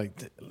I was like,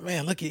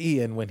 man, look at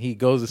Ian when he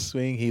goes to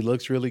swing, he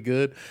looks really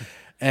good.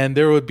 and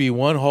there would be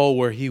one hole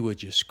where he would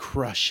just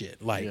crush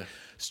it like Yeah.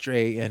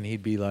 straight, and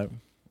he'd be like,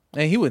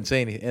 and he wouldn't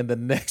say anything. And the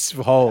next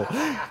hole,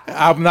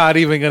 I'm not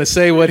even gonna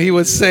say what he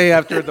would say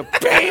after the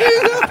bang.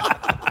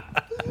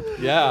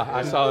 Yeah,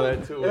 I saw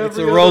that too. It's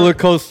a roller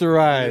coaster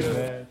ride,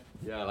 man.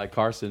 Yeah, like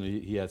Carson,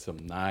 he had some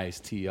nice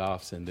tee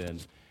offs, and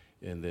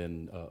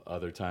then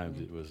other times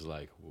it was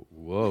like,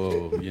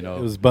 whoa, you know.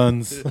 It was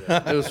buns.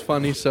 It was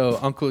funny. So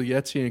Uncle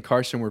Yetzi and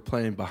Carson were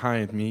playing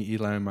behind me,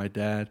 Eli and my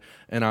dad.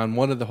 And on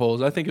one of the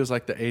holes, I think it was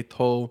like the 8th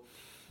hole,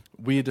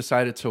 we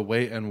decided to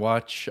wait and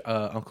watch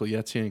Uncle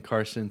Yetzi and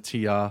Carson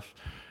tee off.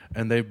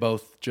 And they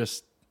both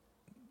just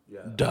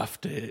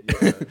duffed it.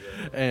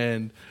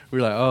 And we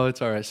were like, oh,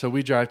 it's all right. So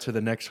we drive to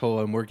the next hole,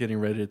 and we're getting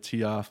ready to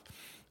tee off.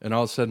 And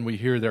all of a sudden, we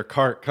hear their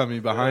cart coming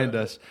behind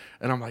us.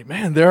 And I'm like,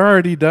 man, they're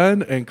already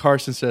done? And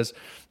Carson says,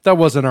 that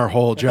wasn't our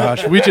hole,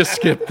 Josh. We just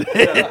skipped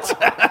it.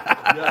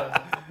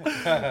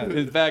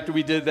 In fact,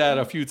 we did that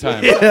a few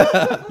times.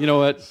 You know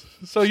what?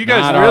 So you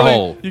guys Not our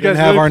hole. you guys Didn't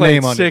have really our played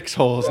name on it. 6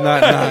 holes,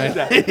 not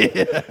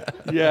 9.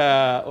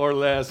 Yeah, or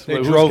less. They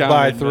Who's drove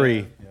by counting,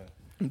 3. man?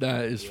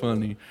 That is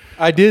funny.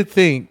 I did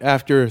think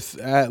after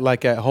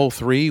at hole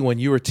 3 when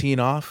you were teeing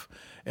off,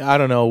 I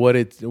don't know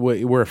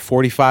we're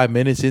 45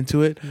 minutes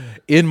into it.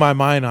 In my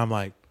mind, I'm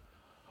like,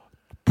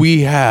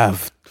 we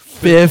have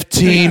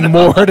 15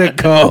 more to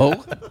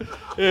go.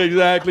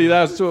 Exactly.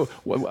 That's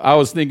what I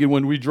was thinking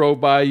when we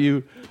drove by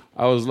you.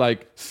 I was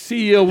like,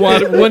 see ya,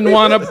 wouldn't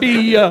want to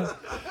be ya.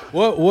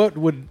 What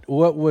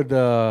would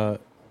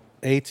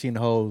 18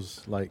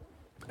 holes like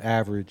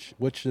average?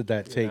 What should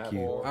that take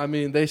you? I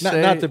mean, they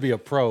say Not to be a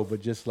pro,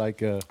 but just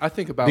like a I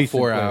think about decent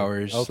 4 player.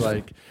 hours. Okay.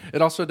 Like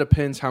it also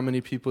depends how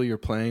many people you're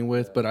playing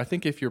with. But I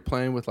think if you're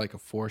playing with like a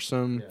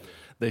foursome,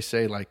 they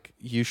say like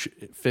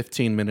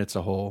 15 minutes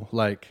a hole.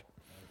 Like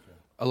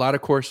a lot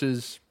of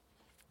courses,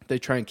 they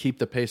try and keep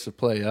the pace of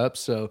play up.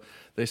 So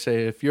they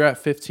say if you're at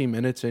 15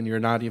 minutes and you're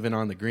not even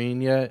on the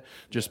green yet,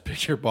 just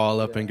pick your ball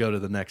up and go to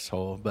the next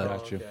hole.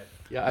 But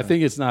Yeah, I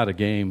think it's not a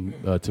game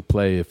to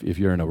play if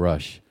you're in a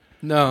rush.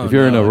 no, If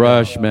you're in a no.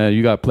 rush, man,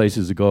 you got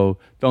places to go.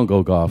 Don't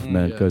go golf,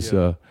 man,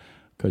 yeah,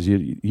 because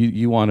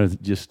you want to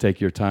just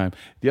take your time.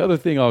 The other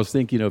thing I was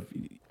thinking of,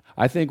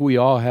 I think we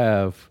all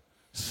have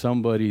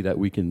somebody that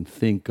we can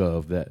think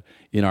of that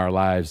in our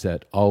lives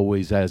that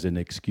always has an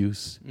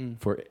excuse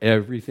for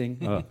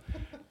everything.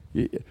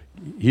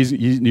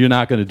 You're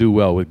not going to do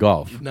well with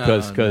golf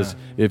because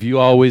if you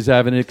always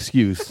have an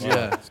excuse,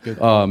 Yeah.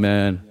 oh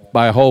man,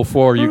 by hole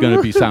 4 you're going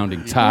to be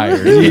sounding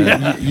tired.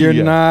 You're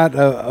Yeah. not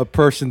a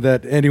person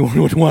that anyone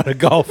would want to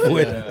golf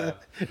with.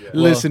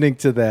 Listening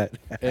to that,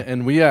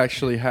 And we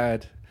actually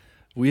have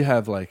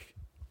like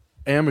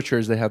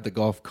amateurs, they have the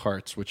golf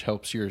carts, which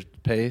helps your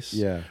pace.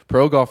 Yeah.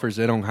 Pro golfers,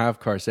 they don't have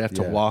carts. They have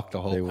to Yeah. walk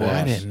the whole They course. walk.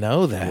 I didn't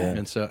know that.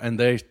 And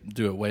they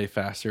do it way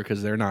faster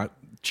because they're not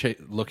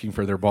looking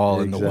for their ball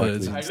in the Exactly.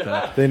 woods and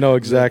stuff. they know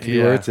exactly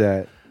where Yeah. it's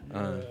at.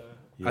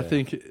 I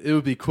think it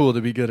would be cool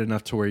to be good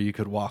enough to where you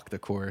could walk the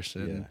course.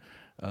 And,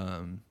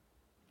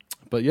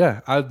 but yeah,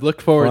 I look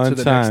forward Fun to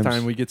the times. next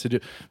time we get to do.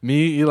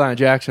 Me, Eli, and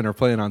Jackson are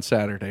playing on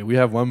Saturday. We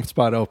have one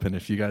spot open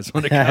if you guys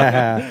want to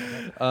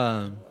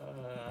come.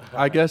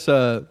 I guess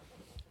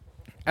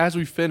as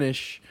we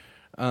finish,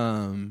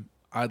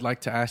 I'd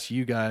like to ask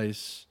you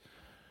guys.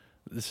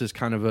 This is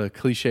kind of a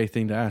cliche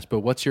thing to ask, but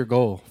what's your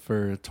goal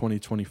for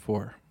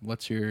 2024?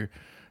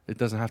 It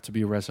doesn't have to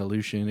be a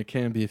resolution. It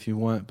can be if you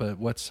want, but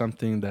what's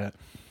something that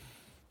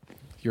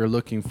you're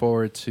looking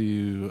forward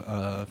to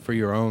for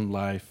your own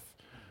life?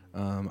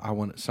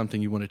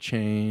 Something you want to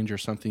change or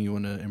something you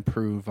want to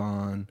improve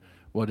on.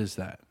 What is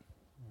that?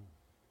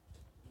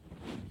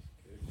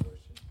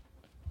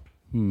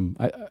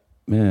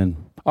 Man,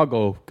 I'll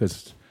go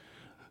because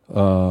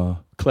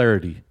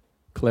clarity,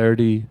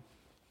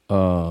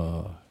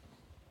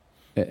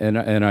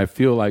 and I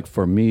feel like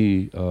for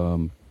me,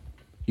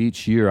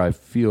 each year I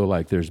feel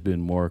like there's been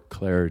more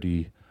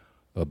clarity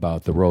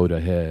about the road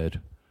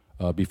ahead.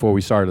 Before we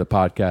started the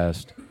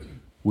podcast,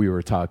 we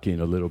were talking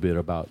a little bit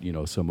about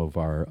some of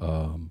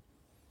our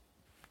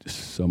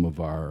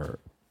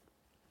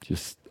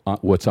just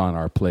what's on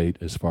our plate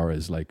as far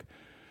as like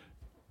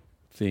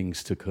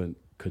things to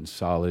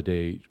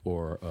consolidate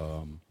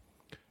or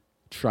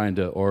trying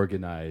to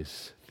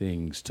organize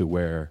things to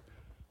where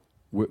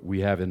we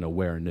have an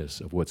awareness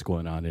of what's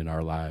going on in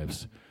our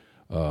lives,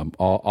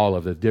 all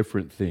of the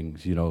different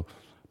things.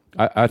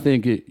 I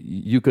think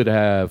you could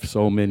have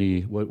so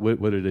many. What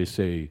do they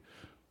say?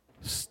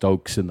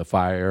 Stokes in the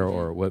fire,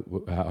 or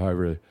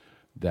however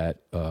that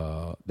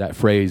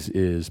phrase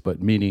is,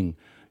 but meaning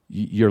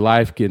your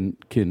life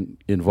can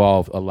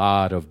involve a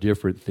lot of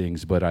different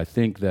things. But I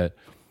think that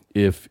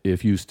if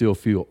you still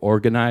feel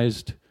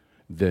organized,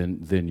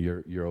 then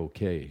you're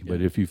okay. Yeah.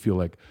 But if you feel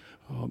like,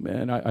 oh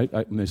man,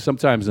 I mean,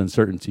 sometimes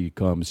uncertainty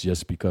comes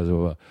just because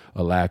of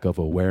a lack of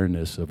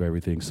awareness of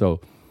everything.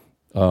 So,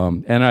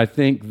 and I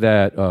think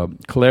that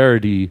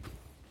clarity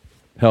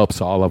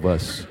helps all of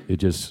us. It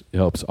just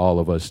helps all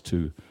of us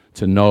to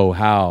know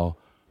how,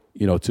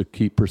 to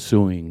keep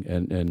pursuing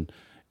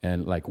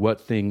and like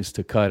what things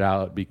to cut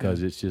out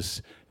because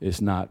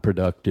it's not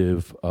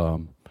productive.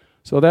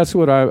 So that's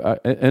what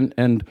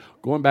and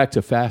going back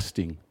to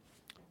fasting,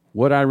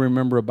 what I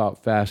remember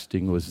about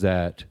fasting was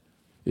that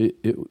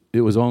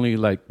it was only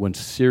like when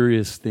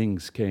serious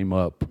things came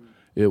up,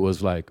 it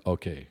was like,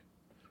 okay,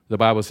 the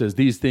Bible says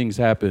these things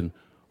happen,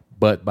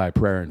 but by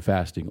prayer and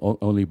fasting,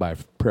 only by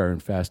prayer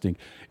and fasting.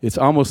 It's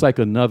almost like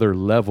another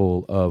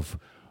level of,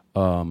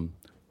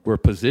 we're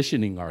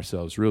positioning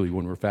ourselves, really,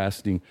 when we're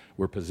fasting,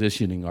 we're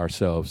positioning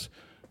ourselves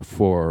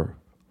for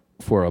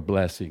a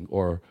blessing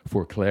or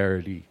for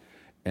clarity.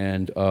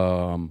 And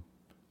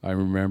I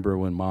remember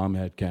when Mom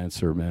had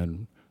cancer,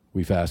 man,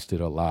 we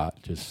fasted a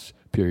lot, just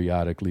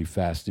periodically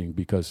fasting,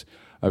 because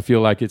I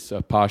feel like it's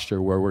a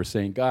posture where we're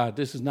saying, God,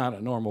 this is not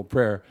a normal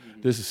prayer.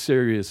 This is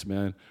serious,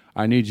 man.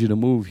 I need you to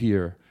move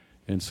here.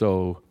 And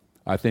so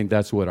I think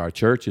that's what our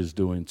church is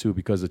doing too,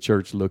 because the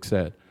church looks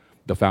at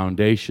the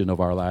foundation of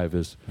our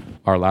lives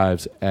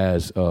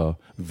as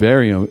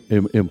very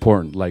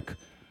important. Like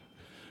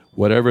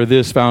whatever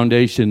this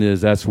foundation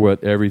is, that's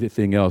what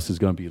everything else is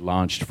going to be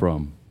launched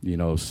from.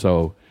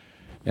 So,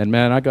 and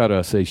man, I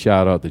gotta say,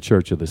 shout out the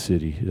Church of the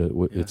City.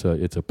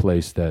 It's a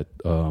place that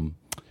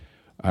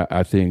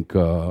I think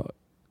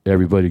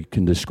everybody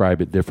can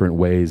describe it different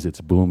ways.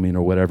 It's booming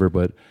or whatever,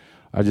 but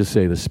I just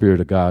say the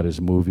Spirit of God is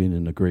moving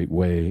in a great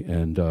way,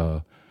 and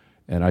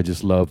I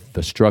just love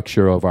the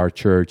structure of our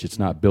church. It's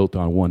not built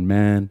on one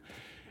man.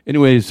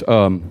 Anyways,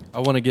 I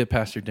want to get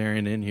Pastor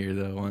Darren in here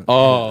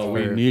though.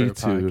 We need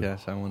to.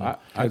 Podcast. I want to.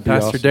 I'd be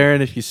Pastor awesome.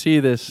 Darren, if you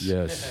see this,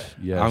 yes,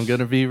 I'm going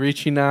to be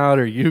reaching out,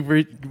 or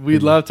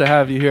we'd love to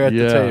have you here at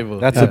the table.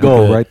 That's a That'd be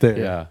goal good. right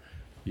there.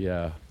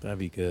 Yeah. That'd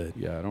be good.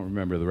 Yeah, I don't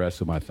remember the rest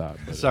of my thought.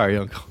 But, Sorry,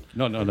 Uncle.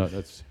 No,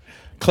 that's...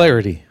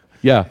 Clarity.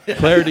 Yeah,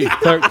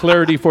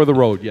 clarity for the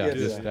road. Yeah,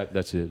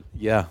 that's it.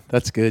 Yeah,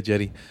 that's good,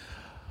 Jetty.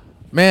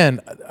 Man,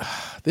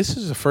 this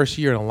is the first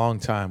year in a long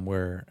time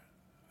where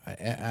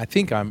I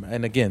think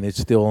and again, it's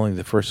still only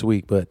the first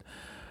week, but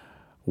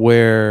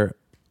where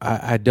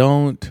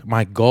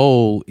my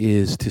goal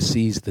is to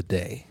seize the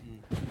day.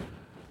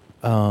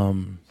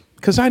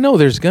 Because I know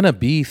there's going to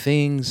be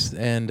things,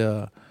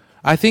 and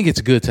I think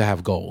it's good to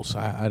have goals.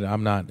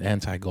 I'm not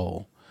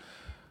anti-goal.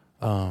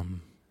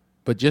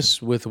 But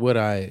just with what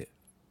at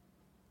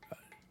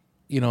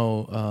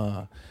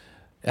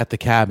the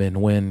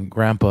cabin when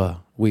Grandpa,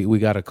 we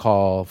got a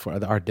call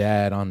for our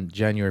dad on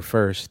January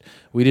 1st.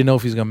 We didn't know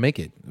if he was going to make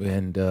it.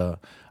 And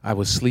I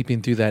was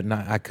sleeping through that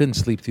night. I couldn't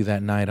sleep through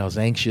that night. I was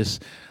anxious.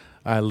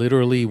 I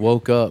literally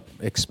woke up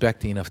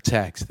expecting a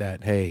text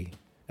that, hey,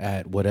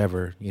 at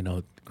whatever,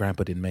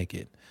 Grandpa didn't make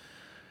it.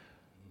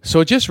 So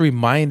it just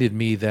reminded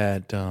me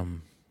that,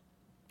 and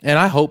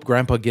I hope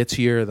Grandpa gets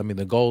here. I mean,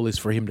 the goal is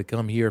for him to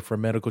come here for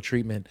medical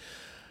treatment.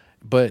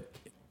 But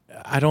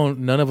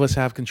none of us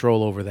have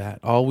control over that.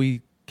 All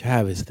we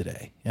have is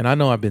today. And I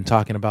know I've been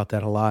talking about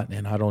that a lot,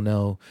 and I don't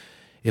know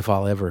if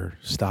I'll ever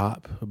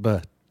stop.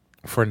 But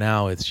for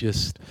now, it's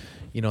just,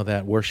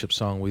 that worship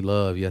song we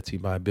love,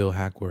 Yetzi by Bill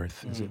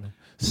Hackworth,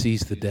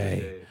 Seize the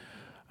Day.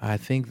 I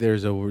think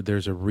there's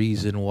a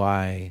reason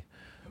why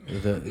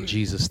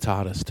Jesus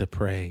taught us to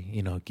pray,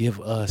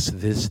 give us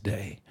this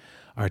day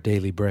our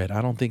daily bread.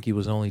 I don't think he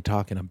was only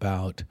talking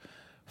about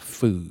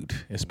food,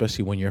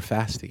 especially when you're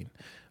fasting.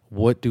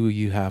 What do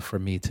you have for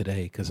me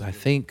today? Because I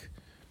think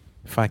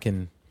if I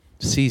can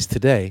seize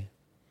today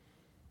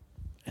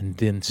and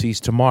then seize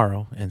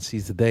tomorrow and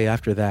seize the day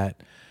after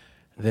that,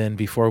 then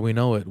before we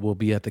know it, we'll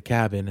be at the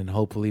cabin. And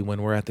hopefully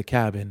when we're at the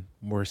cabin,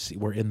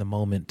 we're in the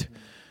moment,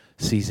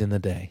 seizing the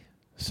day.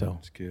 So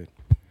That's good.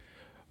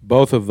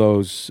 Both of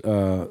those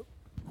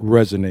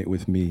resonate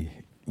with me,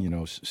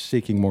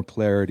 seeking more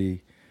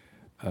clarity,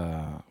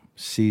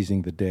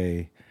 seizing the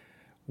day.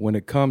 When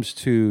it comes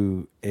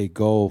to a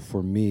goal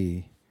for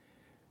me,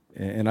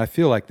 and I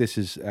feel like this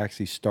is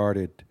actually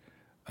started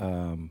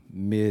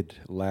mid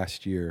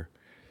last year,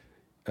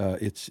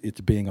 it's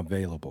being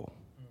available.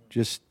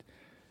 Just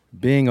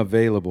being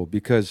available,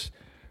 because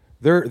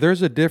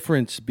there's a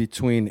difference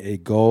between a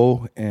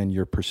goal and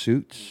your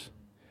pursuits.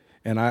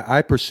 And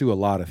I pursue a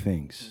lot of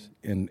things,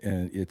 and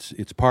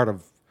it's part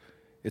of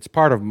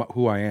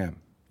who I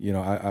am.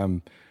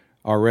 I'm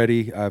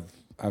already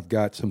I've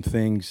got some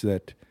things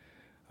that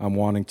I'm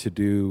wanting to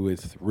do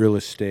with real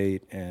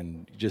estate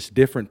and just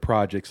different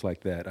projects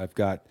like that. I've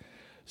got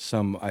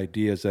some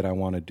ideas that I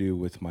want to do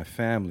with my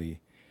family,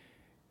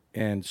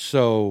 and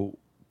so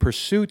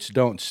pursuits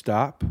don't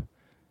stop.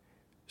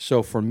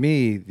 So for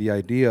me, the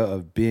idea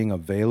of being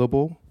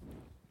available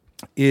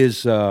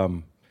is.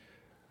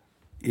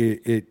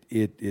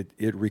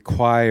 It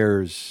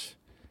requires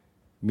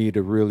me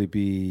to really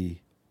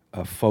be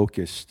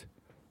focused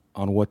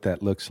on what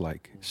that looks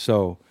like.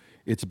 So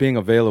it's being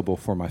available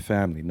for my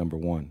family, number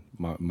one,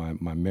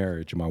 my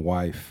marriage, my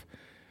wife,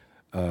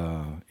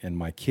 and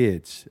my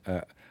kids.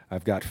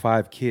 I've got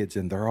 5 kids,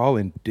 and they're all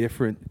in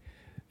different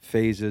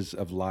phases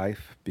of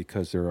life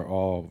because they're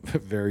all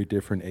very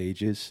different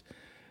ages.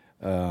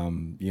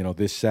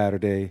 This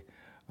Saturday,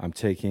 I'm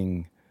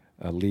taking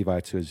Levi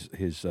to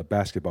his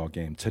basketball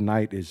game.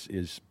 Tonight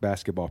is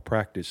basketball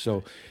practice.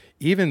 So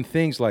even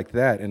things like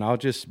that, and I'll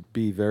just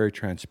be very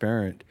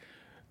transparent,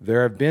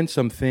 there have been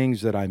some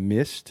things that I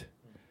missed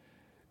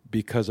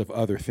because of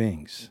other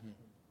things.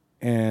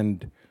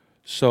 And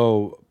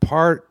so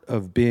part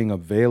of being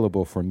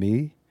available for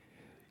me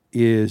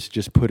is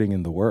just putting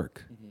in the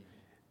work.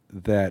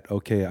 That,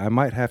 okay, I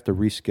might have to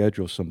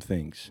reschedule some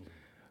things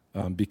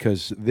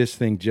because this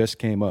thing just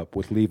came up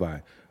with Levi,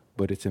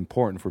 but it's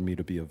important for me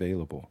to be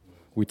available.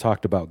 We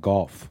talked about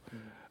golf.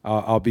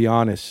 I'll be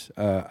honest,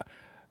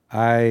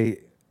 I'm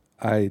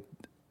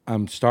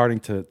starting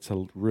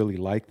to really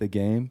like the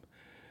game,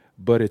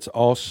 but it's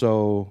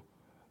also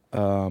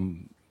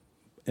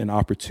an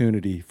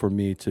opportunity for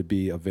me to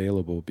be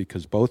available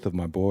because both of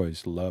my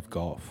boys love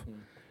golf.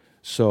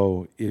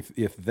 So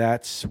if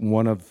that's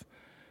one of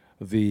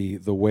the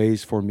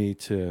ways for me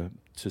to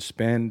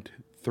spend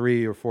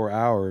 3 or 4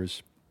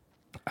 hours,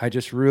 I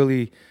just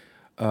really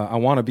I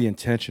want to be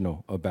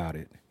intentional about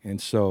it. And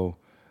so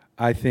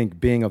I think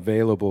being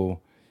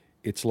available,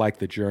 it's like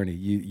the journey.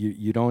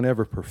 You don't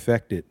ever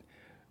perfect it,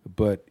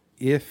 but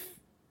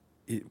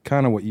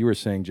kind of what you were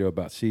saying, Joe,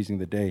 about seizing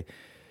the day,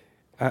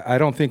 I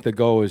don't think the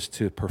goal is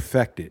to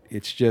perfect it.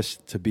 It's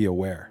just to be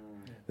aware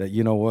that,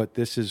 you know what,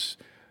 this is,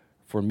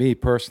 for me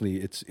personally,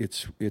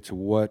 it's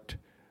what,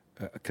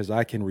 because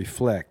I can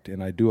reflect,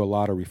 and I do a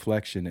lot of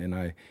reflection,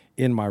 and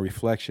in my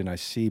reflection, I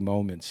see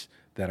moments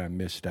that I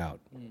missed out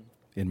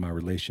in my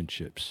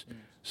relationships.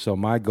 So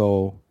my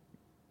goal,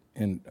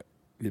 and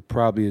it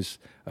probably is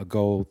a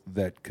goal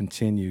that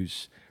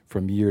continues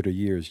from year to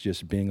year, is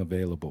just being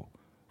available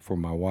for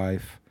my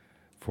wife,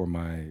 for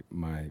my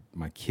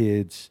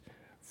kids,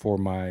 for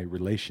my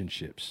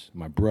relationships,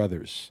 my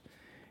brothers.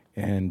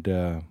 And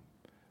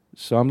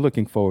so I'm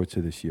looking forward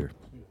to this year.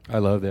 I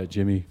love that,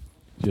 Jimmy.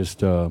 Just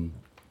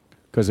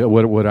because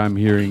what I'm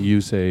hearing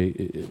you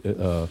say,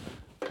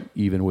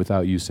 even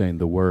without you saying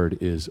the word,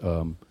 is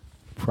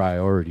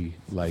priority.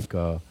 Like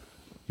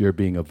you're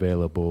being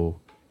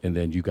available, and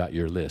then you got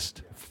your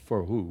list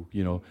for who,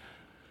 you know.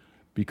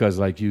 Because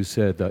like you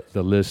said,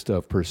 the list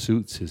of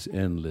pursuits is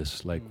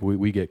endless. Like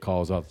we get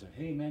calls all the time.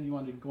 Hey man, you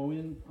want to go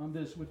in on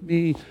this with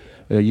me?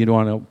 You don't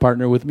want to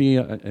partner with me?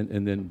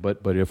 And then,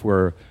 but if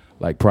we're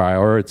like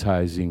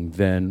prioritizing,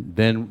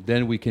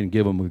 then we can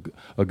give them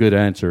a good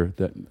answer.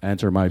 That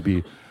answer might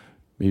be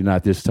maybe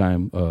not this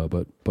time,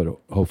 but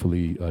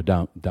hopefully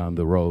down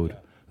the road.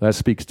 That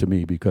speaks to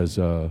me because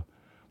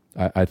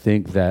I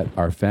think that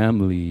our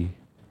family,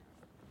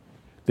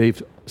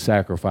 they've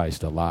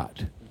sacrificed a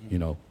lot, you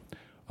know.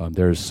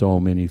 There's so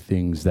many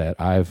things that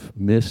I've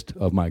missed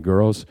of my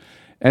girls.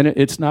 And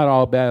it's not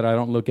all bad. I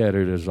don't look at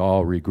it as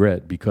all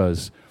regret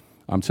because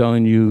I'm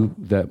telling you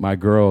that my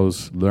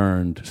girls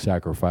learned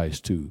sacrifice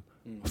too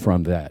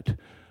from that.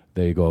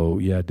 They go,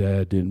 yeah,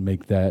 Dad didn't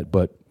make that.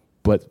 But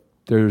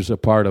there's a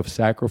part of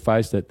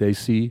sacrifice that they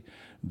see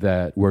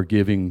that we're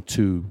giving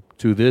to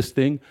this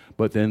thing.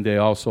 But then they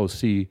also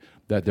see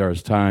that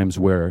there's times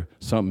where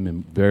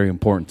something very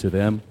important to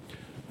them,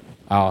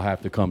 I'll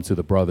have to come to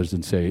the brothers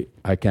and say,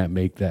 I can't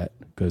make that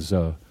because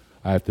I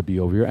have to be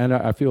over here. And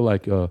I feel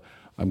like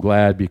I'm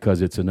glad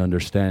because it's an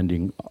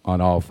understanding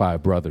on all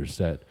 5 brothers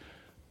that,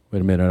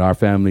 wait a minute, our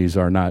families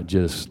are not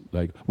just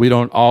like, we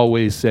don't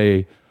always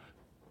say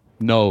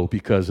no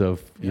because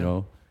of, you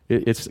know,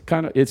 it's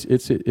kind of, it's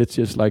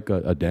just like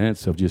a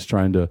dance of just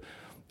trying to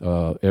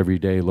every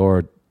day,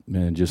 Lord,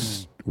 man,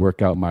 just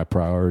work out my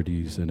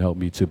priorities and help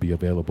me to be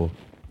available.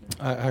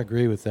 I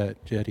agree with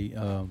that, Jetty.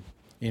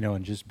 You know,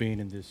 and just being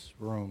in this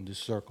room, this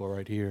circle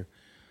right here,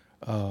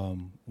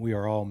 we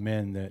are all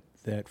men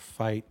that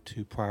fight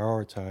to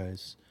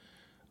prioritize,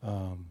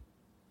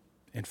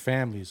 and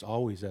family is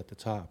always at the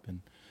top. And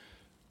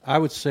I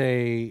would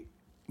say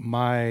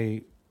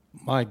my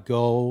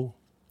goal,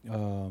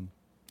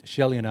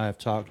 Shelly and I have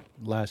talked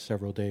the last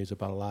several days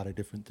about a lot of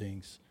different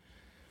things.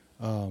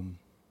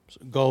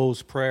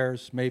 Goals,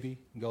 prayers, maybe,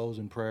 goals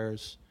and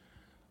prayers,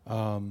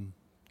 kind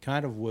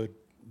of would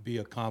be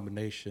a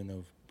combination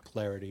of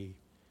clarity,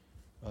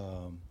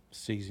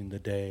 seizing the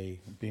day,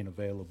 being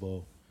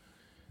available,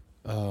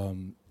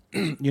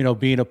 you know,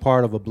 being a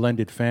part of a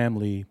blended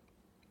family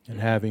and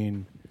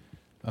having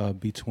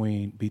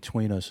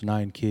between us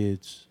 9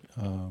 kids.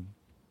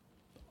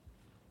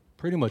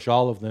 Pretty much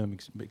all of them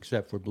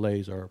except for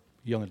Blaze are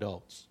young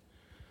adults.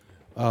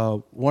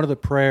 One of the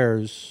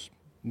prayers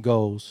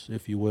goals,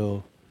 if you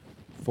will,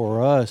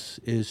 for us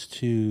is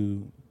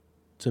to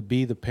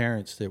be the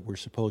parents that we're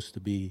supposed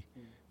to be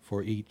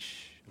for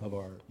each of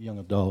our young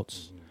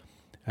adults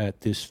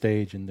at this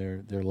stage in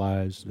their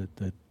lives,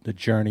 that the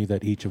journey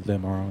that each of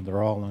them are on.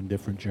 They're all on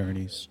different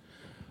journeys.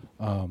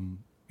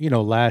 You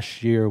know,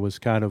 last year was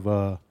kind of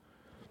a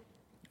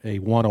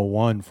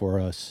 101 for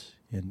us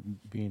in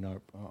being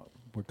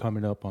we're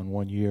coming up on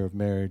 1 year of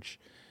marriage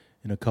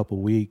in a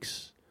couple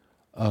weeks.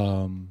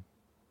 And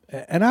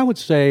I would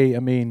say, I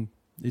mean,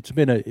 it's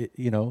been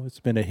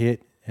a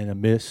hit and a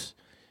miss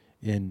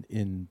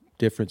in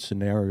different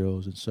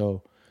scenarios. And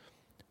so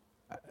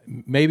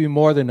maybe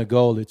more than a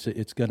goal,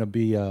 it's going to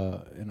be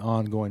an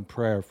ongoing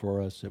prayer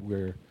for us that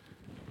we're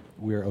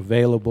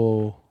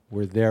available,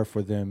 we're there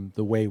for them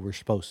the way we're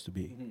supposed to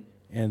be,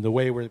 and the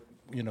way we're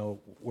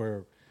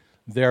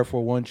there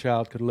for one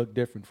child could look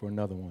different for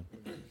another one.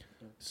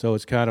 So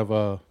it's kind of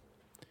a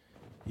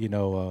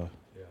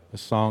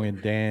song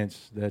and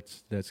dance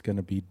that's going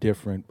to be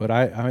different. But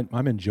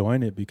I'm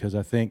enjoying it because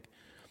I think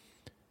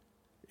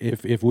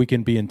if we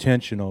can be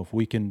intentional, if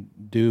we can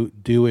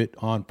do it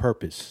on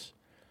purpose,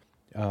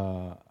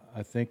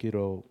 I think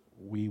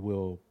we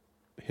will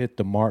hit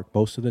the mark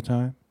most of the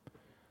time.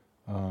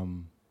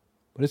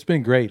 But it's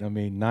been great. I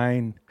mean,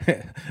 nine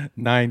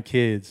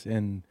kids,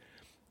 and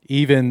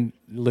even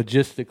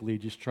logistically,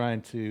 just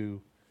trying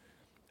to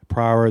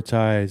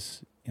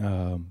prioritize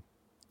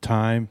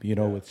time.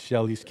 With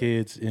Shelly's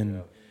kids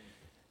in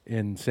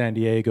San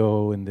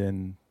Diego, and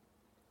then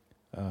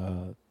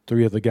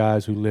 3 of the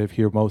guys who live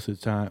here most of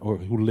the time, or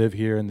who live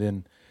here, and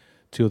then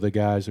 2 of the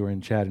guys who are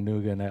in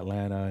Chattanooga and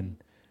Atlanta,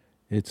 and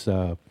it's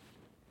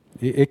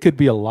it could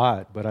be a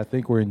lot, but I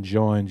think we're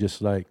enjoying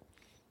just like,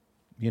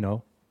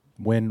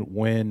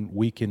 when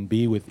we can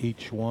be with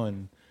each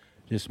one,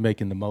 just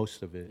making the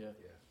most of it. Yeah.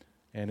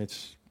 And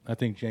I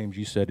think, James,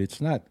 you said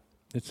it's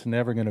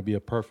never going to be a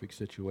perfect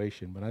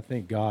situation, but I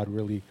think God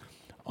really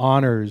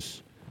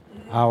honors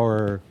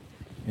our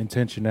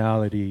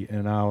intentionality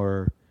and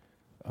our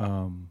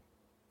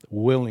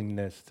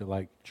willingness to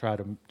like try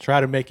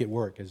to make it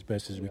work as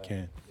best as we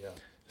can. Yeah.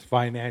 There's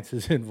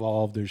finances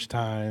involved. There's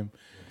time.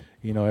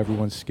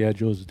 Everyone's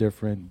schedule is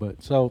different,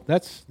 but so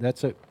that's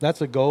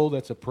a goal.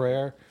 That's a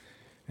prayer,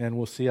 and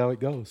we'll see how it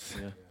goes.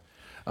 Yeah.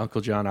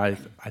 Uncle John, I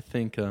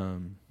think I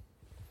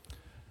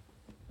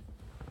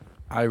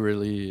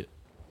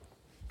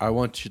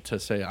want you to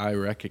say I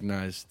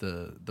recognize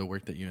the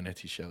work that you and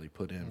Auntie Shelley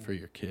put in for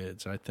your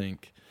kids. I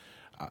think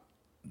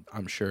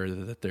I'm sure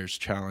that there's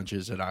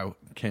challenges that I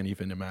can't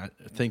even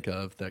think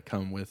of that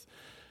come with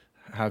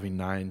having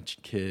 9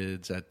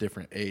 kids at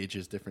different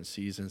ages, different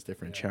seasons,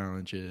 different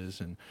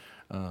challenges, and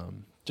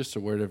just a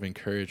word of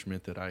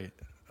encouragement that I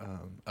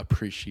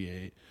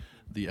appreciate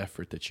the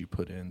effort that you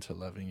put into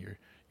loving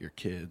your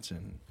kids.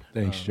 And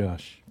thanks,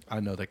 Josh. I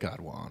know that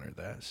God will honor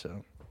that.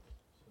 So,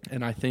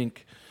 and I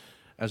think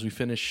as we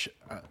finish,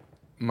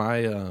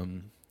 my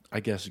I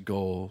guess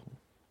goal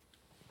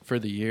for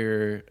the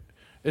year,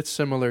 it's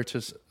similar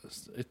to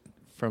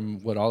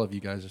from what all of you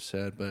guys have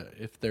said, but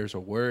if there's a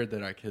word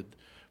that I could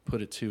put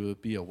it to, it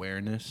would be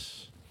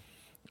awareness.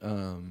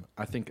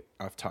 I think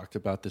I've talked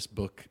about this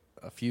book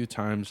a few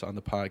times on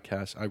the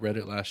podcast. I read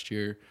it last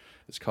year.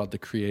 It's called The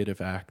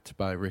Creative Act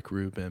by Rick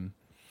Rubin.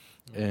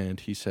 And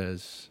he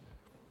says,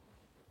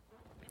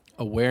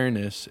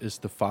 awareness is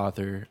the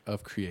father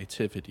of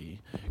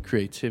creativity.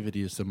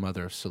 Creativity is the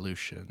mother of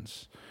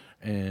solutions.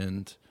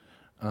 And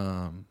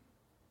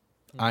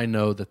I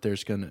know that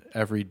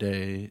every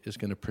day is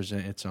going to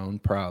present its own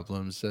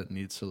problems that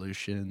need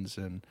solutions.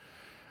 And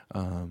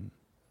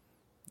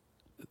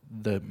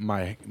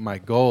my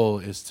goal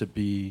is to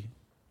be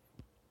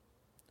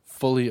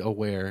fully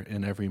aware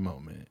in every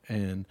moment.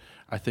 And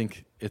I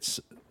think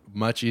it's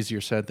much easier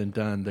said than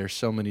done. There's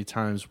so many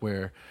times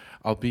where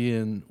I'll be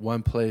in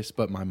one place,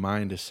 but my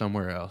mind is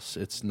somewhere else.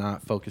 It's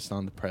not focused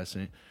on the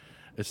present.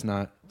 It's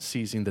not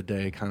seizing the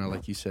day, kind of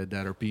like you said,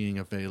 Dad, or being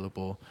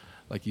available,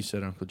 like you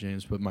said, Uncle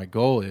James. But my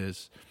goal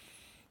is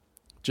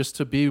just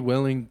to be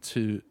willing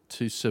to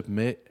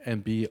submit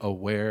and be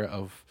aware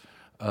of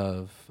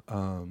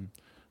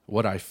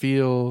what I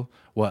feel,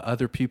 what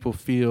other people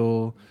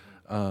feel,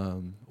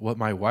 what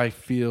my wife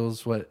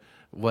feels, what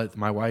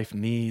my wife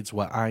needs,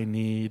 what I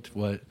need,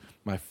 what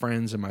my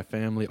friends and my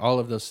family, all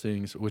of those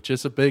things, which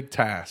is a big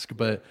task,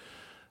 but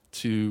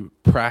to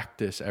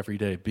practice every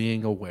day,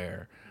 being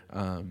aware.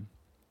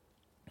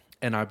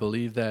 And I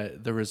believe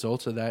that the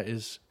result of that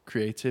is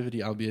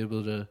creativity. I'll be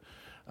able to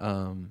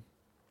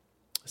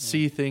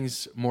see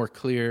things more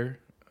clear,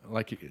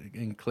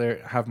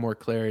 have more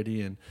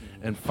clarity, and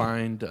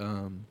find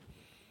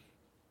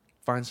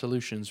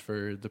solutions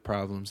for the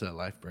problems that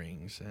life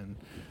brings.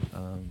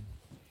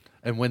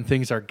 And when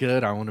things are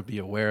good, I want to be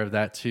aware of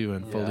that too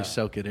and fully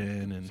soak it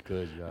in. And,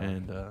 good,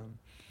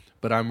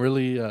 but I'm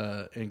really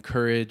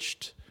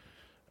encouraged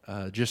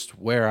just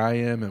where I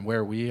am and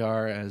where we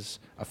are as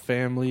a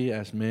family,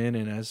 as men,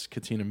 and as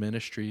Katina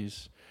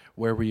Ministries,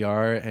 where we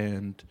are,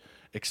 and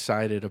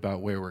excited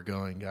about where we're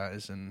going,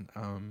 guys. And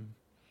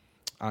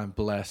I'm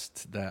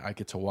blessed that I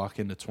get to walk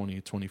into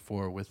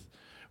 2024 with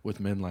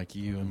men like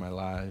you in my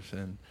life,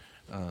 and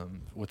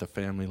with a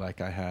family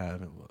like I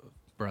have, a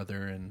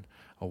brother and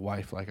a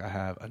wife like I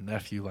have, a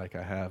nephew like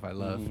I have. I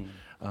love.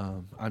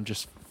 I'm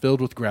just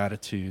filled with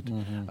gratitude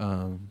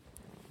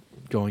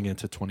going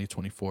into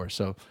 2024.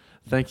 So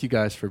thank you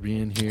guys for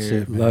being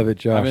here. Love it,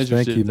 Josh. I'm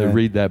interested Thank you, to man.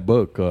 read that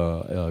book,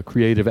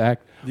 Creative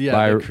Act,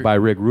 by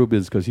Rick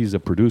Rubin, because he's a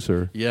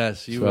producer.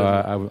 Yes, you so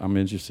would. I'm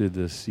interested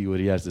to see what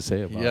he has to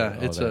say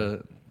about it.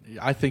 Yeah,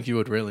 I think you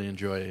would really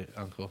enjoy it,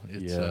 Uncle.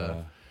 It's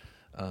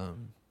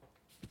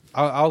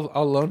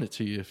I'll loan it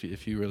to you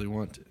if you really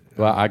want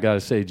Well, I got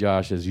to say,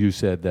 Josh, as you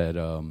said that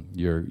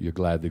you're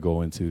glad to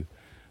go into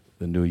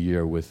the new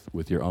year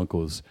with your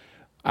uncles.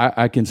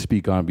 I can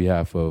speak on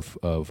behalf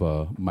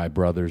of my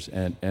brothers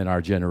and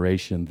our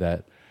generation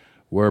that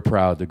we're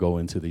proud to go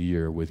into the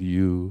year with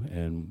you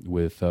and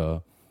with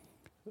the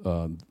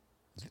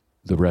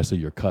rest of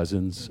your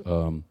cousins.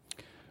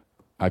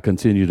 I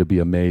continue to be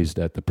amazed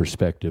at the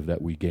perspective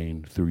that we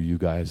gain through you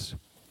guys,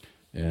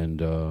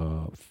 and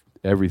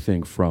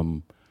everything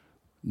from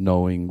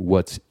knowing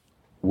what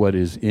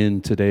is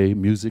in today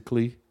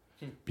musically,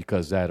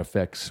 because that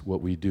affects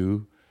what we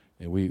do.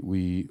 And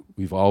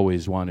we've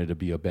always wanted to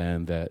be a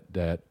band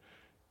that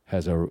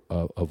has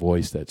a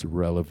voice that's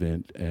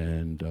relevant,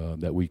 and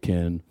that we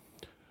can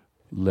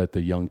let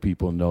the young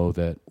people know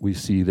that we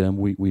see them.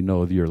 We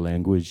know that your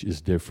language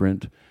is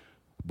different,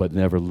 but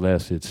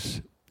nevertheless,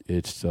 it's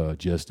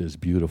just as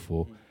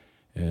beautiful.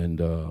 And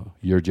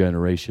your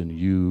generation,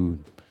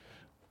 you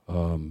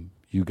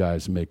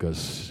guys make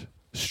us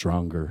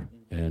stronger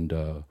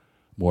and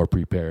more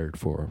prepared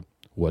for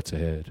what's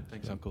ahead.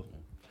 Thanks, Uncle.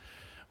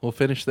 We'll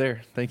finish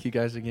there. Thank you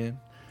guys again.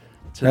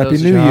 Happy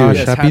New Year.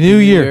 Yes, Happy New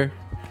Year.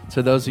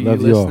 To those of you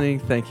Love you all. listening,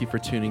 thank you for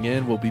tuning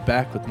in. We'll be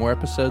back with more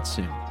episodes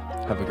soon.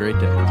 Have a great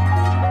day.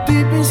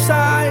 Deep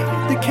inside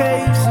the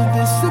caves of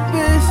this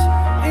abyss,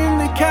 in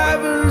the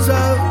caverns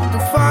of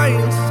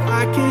defiance,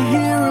 I can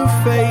hear a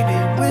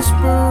faded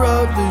whisper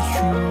of the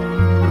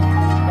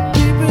truth.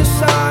 Deep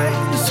inside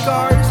the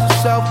scars of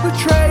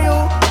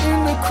self-betrayal,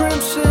 in the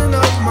crimson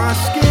of my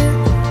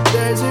skin,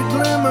 there's a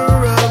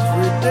glimmer of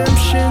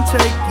redemption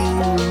taking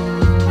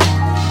root.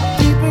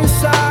 Deep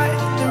inside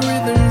the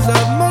rhythms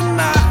of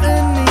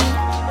monotony,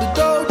 the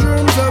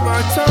doldrums of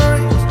our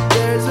times,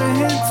 there's a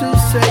hint of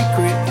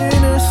sacred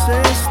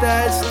innocence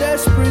that's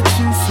desperate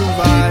to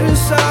survive. Deep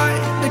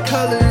inside the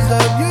colors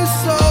of your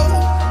soul,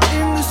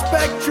 in the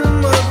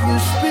spectrum of your